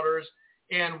many waters,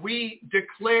 and we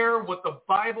declare what the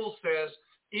Bible says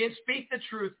and speak the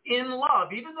truth in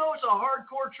love, even though it's a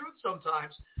hardcore truth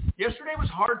sometimes. Yesterday was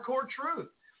hardcore truth.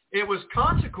 It was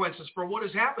consequences for what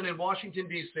has happened in Washington,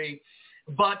 D.C.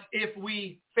 But if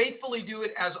we faithfully do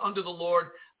it as unto the Lord,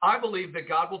 I believe that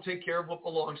God will take care of what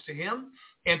belongs to him,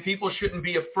 and people shouldn't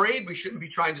be afraid. We shouldn't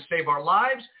be trying to save our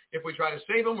lives. If we try to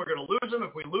save them, we're going to lose them.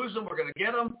 If we lose them, we're going to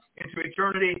get them into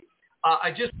eternity.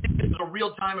 I just think this is a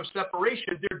real time of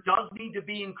separation. There does need to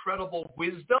be incredible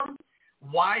wisdom,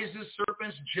 wise as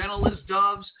serpents, gentle as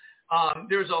doves.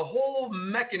 There's a whole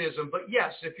mechanism. But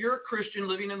yes, if you're a Christian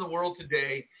living in the world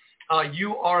today,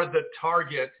 you are the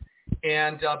target.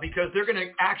 And because they're going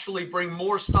to actually bring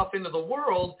more stuff into the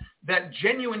world that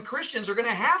genuine Christians are going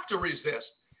to have to resist.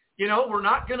 You know, we're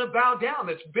not going to bow down.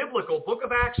 It's biblical. Book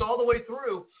of Acts all the way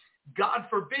through. God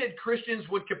forbid Christians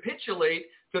would capitulate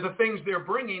to the things they're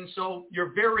bringing. So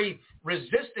your very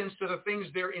resistance to the things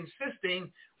they're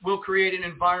insisting will create an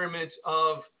environment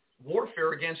of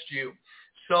warfare against you.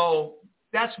 So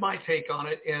that's my take on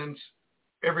it, and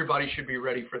everybody should be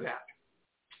ready for that.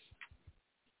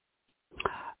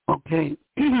 Okay.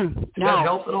 Does that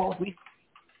help at all?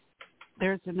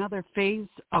 There's another phase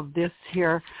of this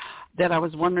here that I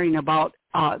was wondering about,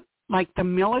 like the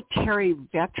military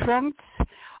veterans.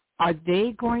 Are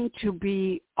they going to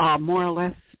be more or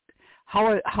less,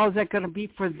 how is that going to be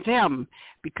for them?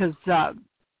 Because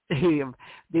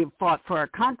they've fought for our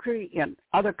country and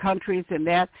other countries and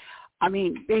that. I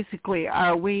mean, basically,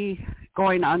 are we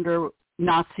going under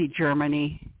Nazi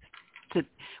Germany to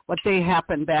what they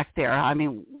happened back there? I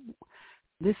mean,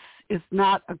 this is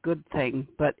not a good thing,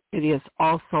 but it is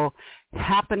also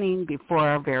happening before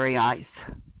our very eyes.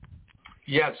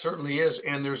 Yeah, it certainly is.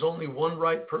 And there's only one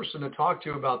right person to talk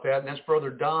to about that, and that's Brother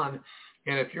Don.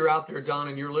 And if you're out there, Don,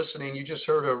 and you're listening, you just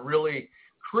heard a really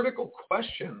critical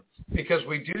question, because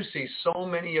we do see so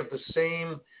many of the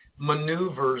same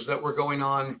maneuvers that were going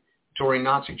on during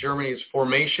Nazi Germany. It's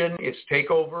formation, it's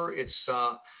takeover,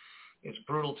 it's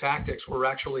brutal tactics were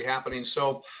actually happening.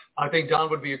 So I think Don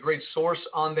would be a great source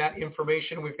on that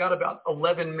information. We've got about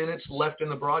 11 minutes left in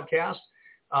the broadcast.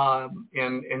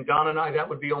 And Don and I, that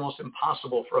would be almost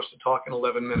impossible for us to talk in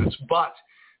 11 minutes. But,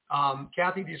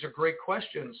 Kathy, these are great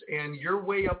questions. And you're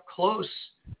way up close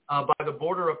by the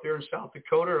border up there in South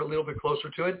Dakota, or a little bit closer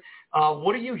to it.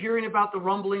 What are you hearing about the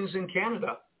rumblings in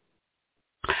Canada?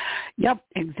 Yep,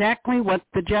 exactly what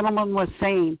the gentleman was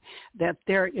saying, that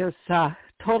there is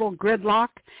total gridlock,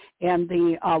 and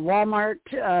the Walmart,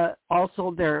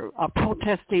 also they're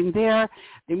protesting there.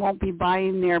 They won't be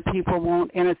buying there, people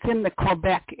won't, and it's in the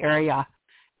Quebec area.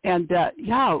 And,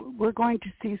 we're going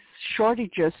to see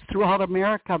shortages throughout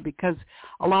America because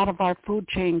a lot of our food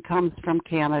chain comes from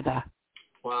Canada.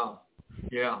 Wow.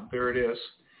 Yeah, there it is.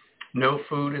 No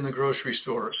food in the grocery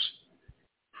stores.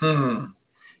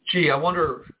 Gee, I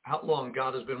wonder how long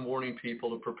God has been warning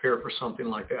people to prepare for something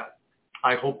like that.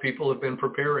 I hope people have been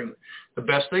preparing the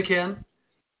best they can.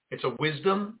 It's a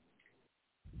wisdom,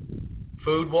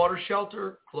 food, water,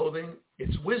 shelter, clothing.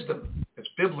 It's wisdom. It's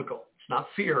biblical. It's not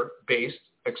fear-based,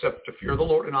 except to fear the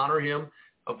Lord and honor him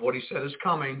of what he said is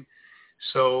coming.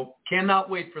 So cannot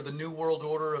wait for the new world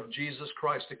order of Jesus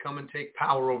Christ to come and take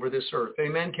power over this earth.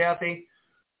 Amen, Kathy?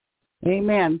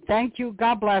 Amen. Thank you.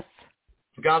 God bless.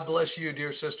 God bless you,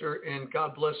 dear sister, and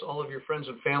God bless all of your friends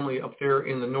and family up there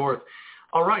in the north.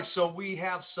 All right, so we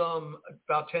have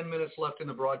about 10 minutes left in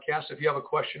the broadcast. If you have a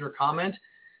question or comment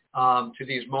to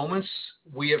these moments,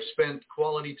 we have spent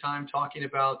quality time talking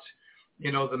about,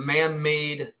 the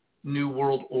man-made new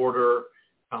world order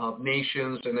of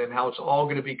nations, and then how it's all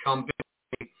going to become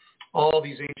all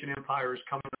these ancient empires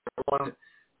coming under one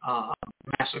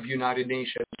massive United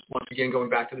Nations, once again going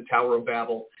back to the Tower of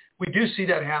Babel. We do see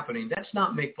that happening. That's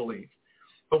not make-believe.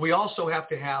 But we also have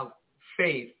to have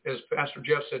faith, as Pastor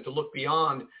Jeff said, to look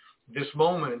beyond this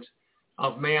moment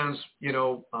of man's,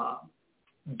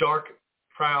 dark,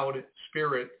 proud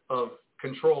spirit of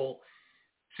control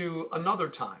to another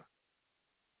time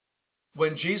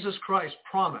when Jesus Christ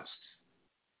promised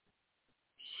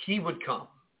he would come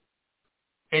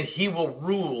and he will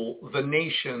rule the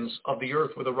nations of the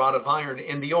earth with a rod of iron,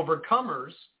 and the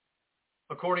overcomers,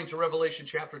 according to Revelation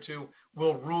chapter 2,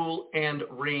 will rule and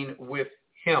reign with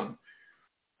him.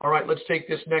 All right, let's take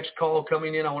this next call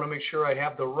coming in. I want to make sure I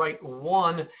have the right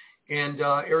one. And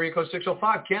area code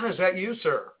 605. Ken, is that you,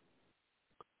 sir?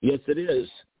 Yes, it is.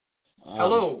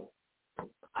 Hello.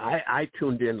 I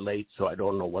tuned in late, so I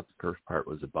don't know what the first part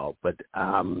was about. But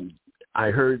I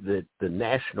heard that the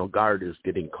National Guard is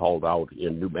getting called out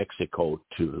in New Mexico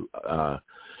to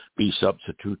be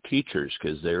substitute teachers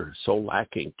because they're so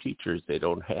lacking teachers they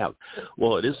don't have.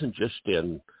 Well, it isn't just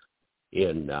in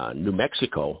New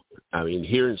Mexico. I mean,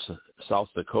 here in South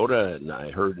Dakota, and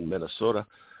I heard in Minnesota,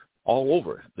 all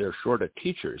over, they're short of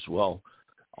teachers. Well,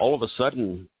 all of a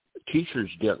sudden, teachers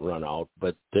didn't run out,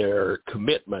 but their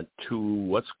commitment to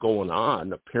what's going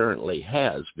on apparently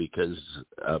has, because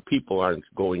people aren't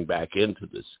going back into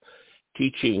this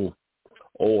teaching,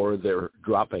 or they're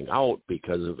dropping out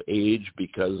because of age,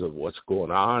 because of what's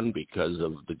going on, because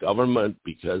of the government,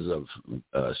 because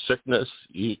of sickness,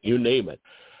 you name it.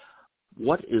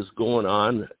 What is going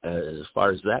on as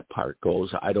far as that part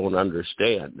goes, I don't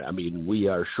understand. I mean, we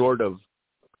are short of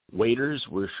waiters,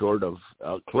 we're short of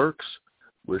clerks,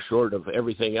 we're short of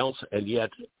everything else, and yet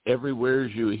everywhere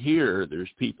you hear, there's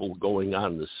people going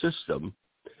on the system,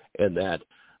 and that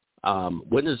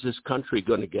when is this country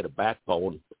going to get a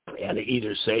backbone and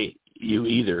either say you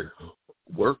either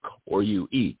work or you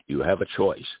eat? You have a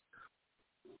choice.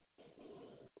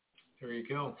 There you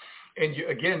go. And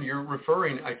you're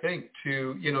referring, I think,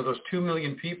 to, those 2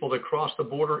 million people that crossed the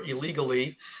border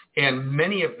illegally, and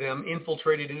many of them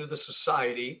infiltrated into the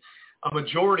society. A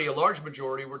large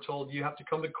majority were told you have to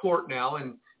come to court now.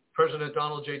 And President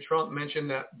Donald J. Trump mentioned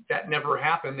that never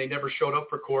happened. They never showed up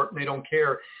for court, and they don't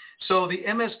care. So the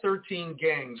MS-13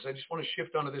 gangs, I just want to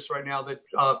shift onto this right now, that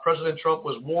President Trump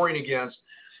was warring against.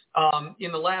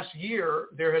 In the last year,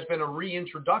 there has been a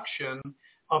reintroduction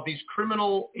of these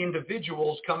criminal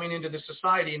individuals coming into the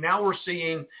society. And now we're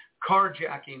seeing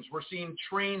carjackings. We're seeing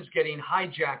trains getting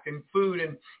hijacked and food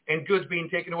and goods being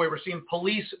taken away. We're seeing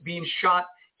police being shot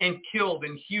and killed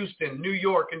in Houston, New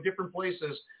York, and different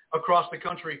places across the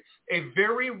country. A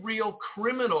very real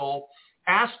criminal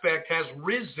aspect has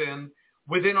risen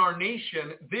within our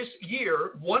nation this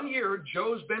year. 1 year,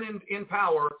 Joe's been in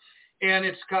power, and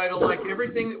it's kind of like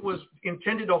everything that was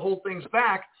intended to hold things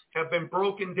back have been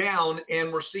broken down,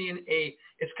 and we're seeing it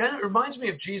reminds me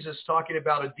of Jesus talking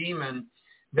about a demon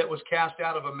that was cast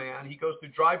out of a man. He goes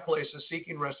through dry places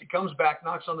seeking rest. He comes back,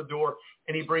 knocks on the door,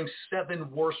 and he brings 7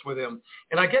 worse with him.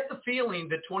 And I get the feeling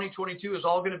that 2022 is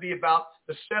all going to be about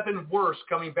the 7 worse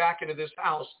coming back into this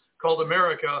house called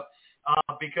America,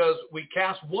 because we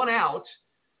cast one out,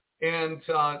 and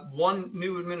one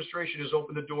new administration has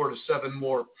opened the door to 7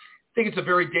 more. I think it's a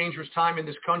very dangerous time in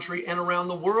this country and around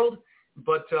the world,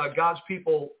 but God's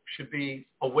people should be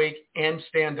awake and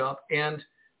stand up and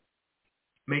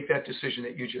make that decision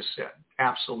that you just said.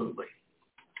 Absolutely.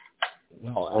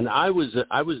 Well, and I was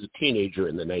a teenager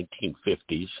in the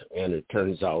 1950s, and it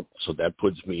turns out, so that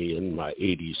puts me in my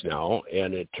 80s now,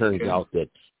 and it turns out that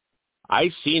I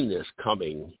seen this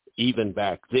coming even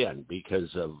back then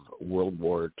because of World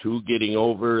War II getting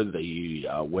over, the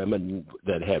women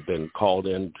that had been called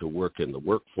in to work in the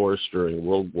workforce during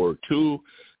World War II,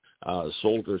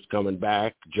 soldiers coming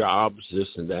back, jobs, this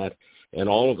and that. And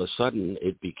all of a sudden,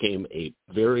 it became a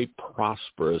very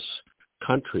prosperous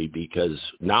country because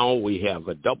now we have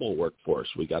a double workforce.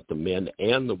 We got the men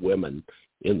and the women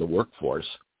in the workforce.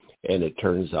 And it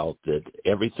turns out that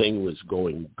everything was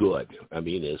going good. I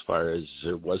mean, as far as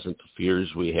there wasn't the fears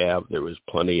we have, there was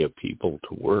plenty of people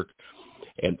to work,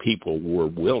 and people were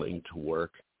willing to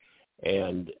work.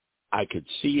 And I could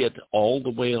see it all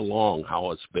the way along, how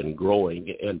it's been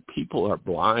growing, and people are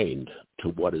blind to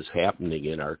what is happening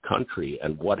in our country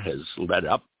and what has led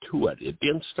up to it. It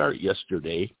didn't start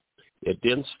yesterday. It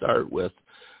didn't start with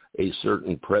a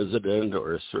certain president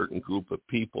or a certain group of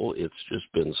people. It's just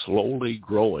been slowly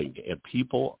growing, and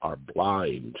people are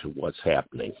blind to what's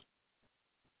happening.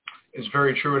 It's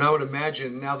very true. And I would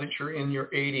imagine now that you're in your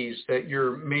 80s that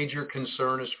your major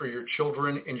concern is for your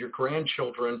children and your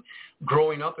grandchildren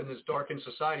growing up in this darkened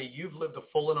society. You've lived a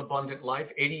full and abundant life.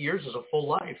 80 years is a full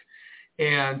life.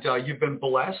 And you've been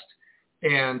blessed.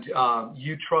 And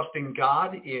you trusting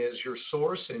God is your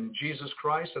source, and Jesus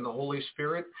Christ and the Holy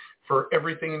Spirit for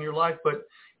everything in your life. But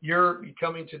you're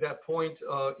coming to that point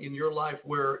in your life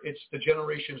where it's the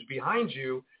generations behind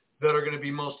you that are going to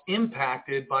be most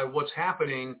impacted by what's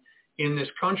happening in this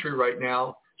country right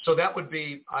now. So that would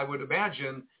be, I would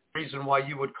imagine, the reason why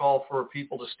you would call for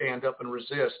people to stand up and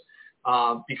resist,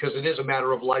 because it is a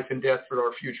matter of life and death for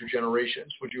our future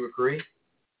generations. Would you agree?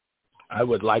 I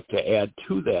would like to add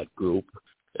to that group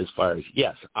as far as,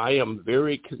 yes, I am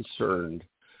very concerned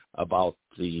about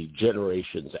the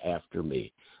generations after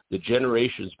me. The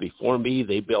generations before me,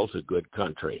 they built a good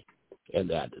country, and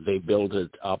that they built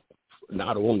it up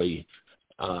not only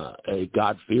a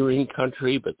God-fearing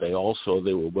country, but they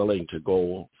were willing to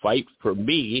go fight for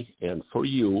me and for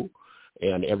you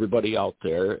and everybody out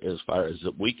there as far as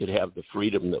that we could have the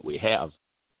freedom that we have.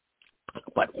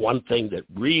 But one thing that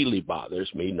really bothers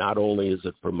me, not only is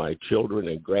it for my children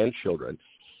and grandchildren,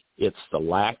 it's the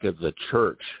lack of the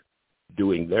church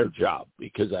doing their job,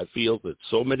 because I feel that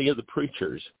so many of the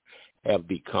preachers have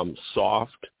become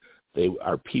soft. They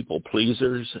are people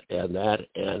pleasers, and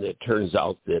it turns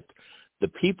out that the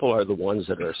people are the ones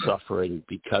that are suffering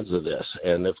because of this.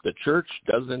 And if the church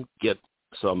doesn't get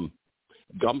some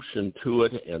gumption to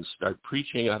it and start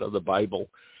preaching out of the Bible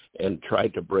and try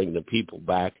to bring the people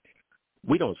back,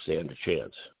 we don't stand a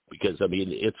chance. Because, I mean,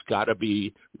 it's got to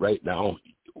be right now,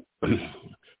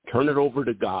 turn it over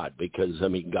to God, because, I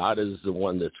mean, God is the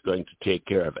one that's going to take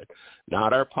care of it.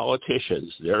 Not our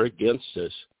politicians. They're against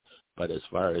us. But as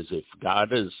far as if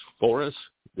God is for us,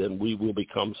 then we will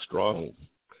become strong.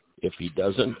 If he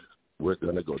doesn't, we're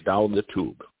going to go down the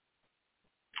tube.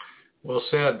 Well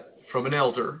said from an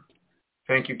elder.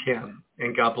 Thank you, Ken,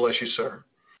 and God bless you, sir.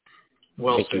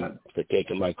 Well Thank said. you for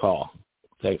taking my call.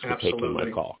 Thanks for Absolutely. taking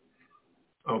my call.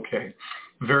 Okay.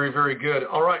 Very, very good.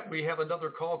 All right. We have another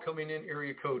call coming in,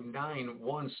 area code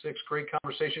 916. Great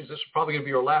conversations. This is probably going to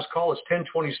be our last call. It's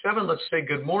 1027. Let's say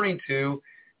good morning to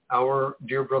our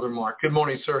dear brother Mark. Good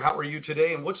morning, sir. How are you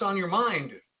today, and what's on your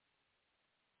mind?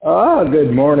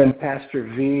 Good morning,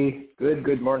 Pastor V.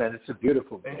 Good morning. It's a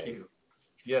beautiful day. Thank you.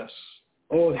 Yes.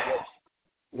 Oh,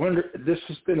 this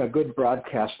has been a good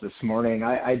broadcast this morning.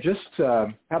 I just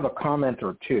have a comment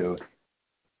or two.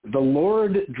 The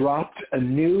Lord dropped a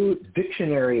new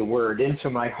dictionary word into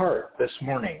my heart this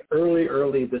morning,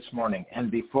 early this morning. And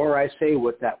before I say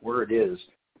what that word is,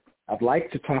 I'd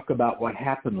like to talk about what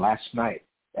happened last night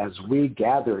as we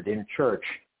gathered in church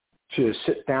to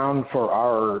sit down for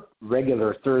our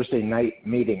regular Thursday night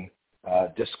meeting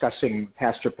discussing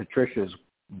Pastor Patricia's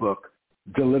book,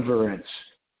 Deliverance,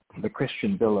 the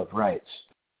Christian Bill of Rights.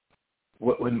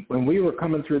 When we were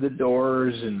coming through the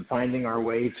doors and finding our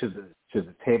way to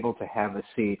the table to have a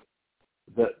seat,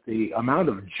 the amount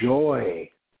of joy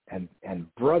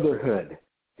and brotherhood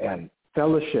and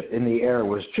fellowship in the air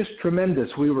was just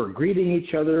tremendous. We were greeting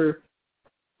each other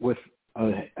with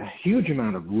a huge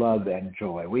amount of love and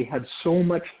joy. We had so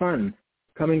much fun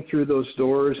coming through those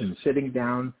doors and sitting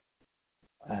down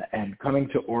and coming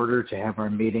to order to have our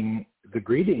meeting. The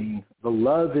greeting, the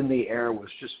love in the air was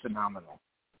just phenomenal.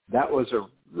 That was a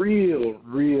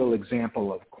real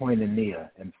example of koinonia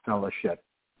and fellowship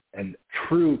and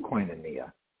true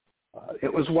koinonia.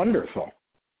 It was wonderful.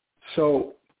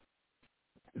 So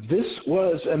this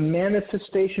was a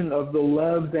manifestation of the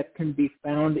love that can be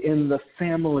found in the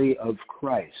family of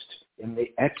Christ, in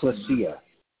the ecclesia,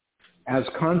 as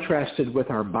contrasted with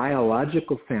our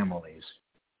biological families,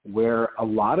 where a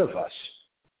lot of us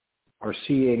are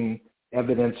seeing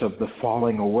evidence of the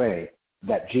falling away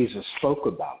that Jesus spoke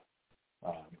about.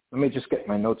 Let me just get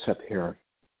my notes up here.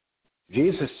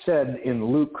 Jesus said in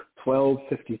Luke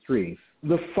 12:53,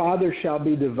 "The father shall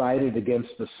be divided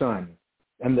against the son,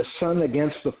 and the son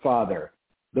against the father,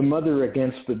 the mother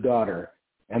against the daughter,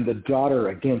 and the daughter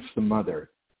against the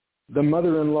mother, the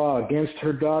mother-in-law against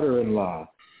her daughter-in-law,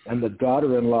 and the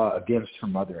daughter-in-law against her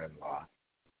mother-in-law.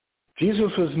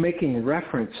 Jesus was making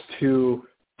reference to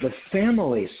the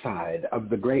family side of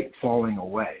the great falling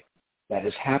away that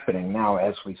is happening now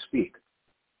as we speak.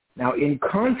 Now, in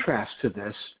contrast to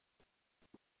this,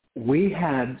 we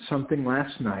had something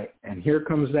last night, and here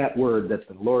comes that word that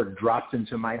the Lord dropped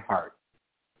into my heart.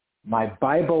 My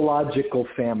biological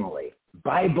family.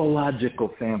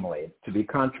 Biological family, to be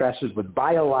contrasted with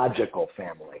biological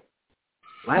family.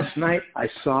 Last night, I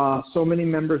saw so many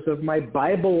members of my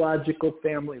biological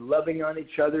family loving on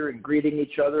each other and greeting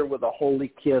each other with a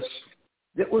holy kiss.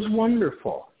 It was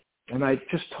wonderful, and I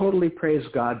just totally praise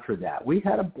God for that. We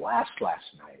had a blast last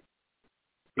night.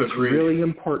 It's really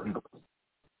important.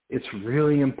 It's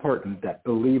really important that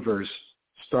believers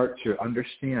start to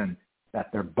understand that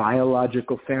their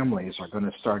biological families are going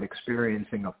to start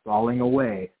experiencing a falling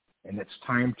away, and it's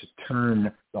time to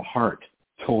turn the heart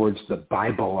towards the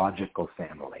biological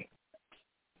family.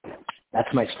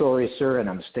 That's my story, sir, and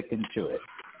I'm sticking to it.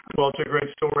 Well, it's a great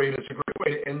story, and it's a great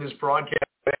way to end this broadcast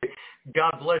today.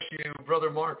 God bless you, Brother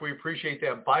Mark. We appreciate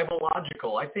that.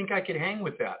 Biological. I think I could hang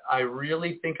with that. I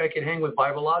really think I could hang with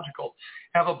biological.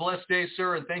 Have a blessed day,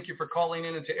 sir, and thank you for calling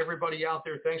in. And to everybody out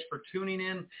there, thanks for tuning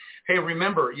in. Hey,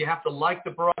 remember, you have to like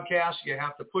the broadcast. You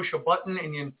have to push a button,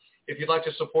 and if you'd like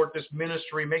to support this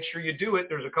ministry, make sure you do it.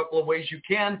 There's a couple of ways you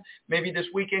can. Maybe this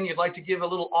weekend you'd like to give a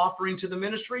little offering to the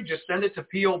ministry. Just send it to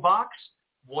P.O. Box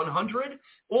 100,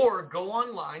 or go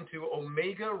online to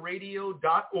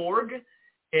omegaradio.org,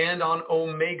 and on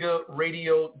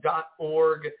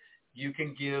omegaradio.org you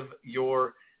can give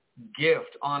your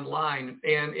gift online.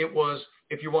 And it was,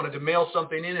 if you wanted to mail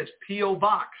something in, it's P.O.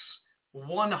 Box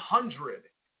 100,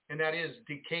 and that is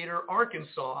Decatur,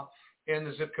 Arkansas, and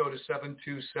the zip code is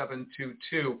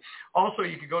 72722. Also,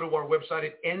 you can go to our website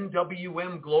at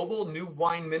NWM Global, New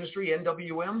Wine Ministry,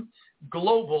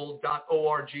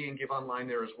 NWMglobal.org, and give online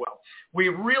there as well. We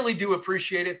really do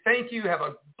appreciate it. Thank you. Have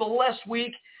a blessed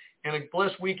week and a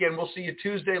blessed weekend. We'll see you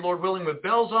Tuesday, Lord willing, with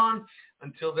bells on.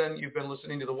 Until then, you've been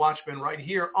listening to The Watchman right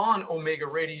here on Omega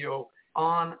Radio,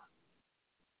 on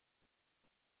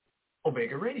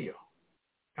Omega Radio.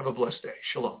 Have a blessed day.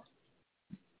 Shalom.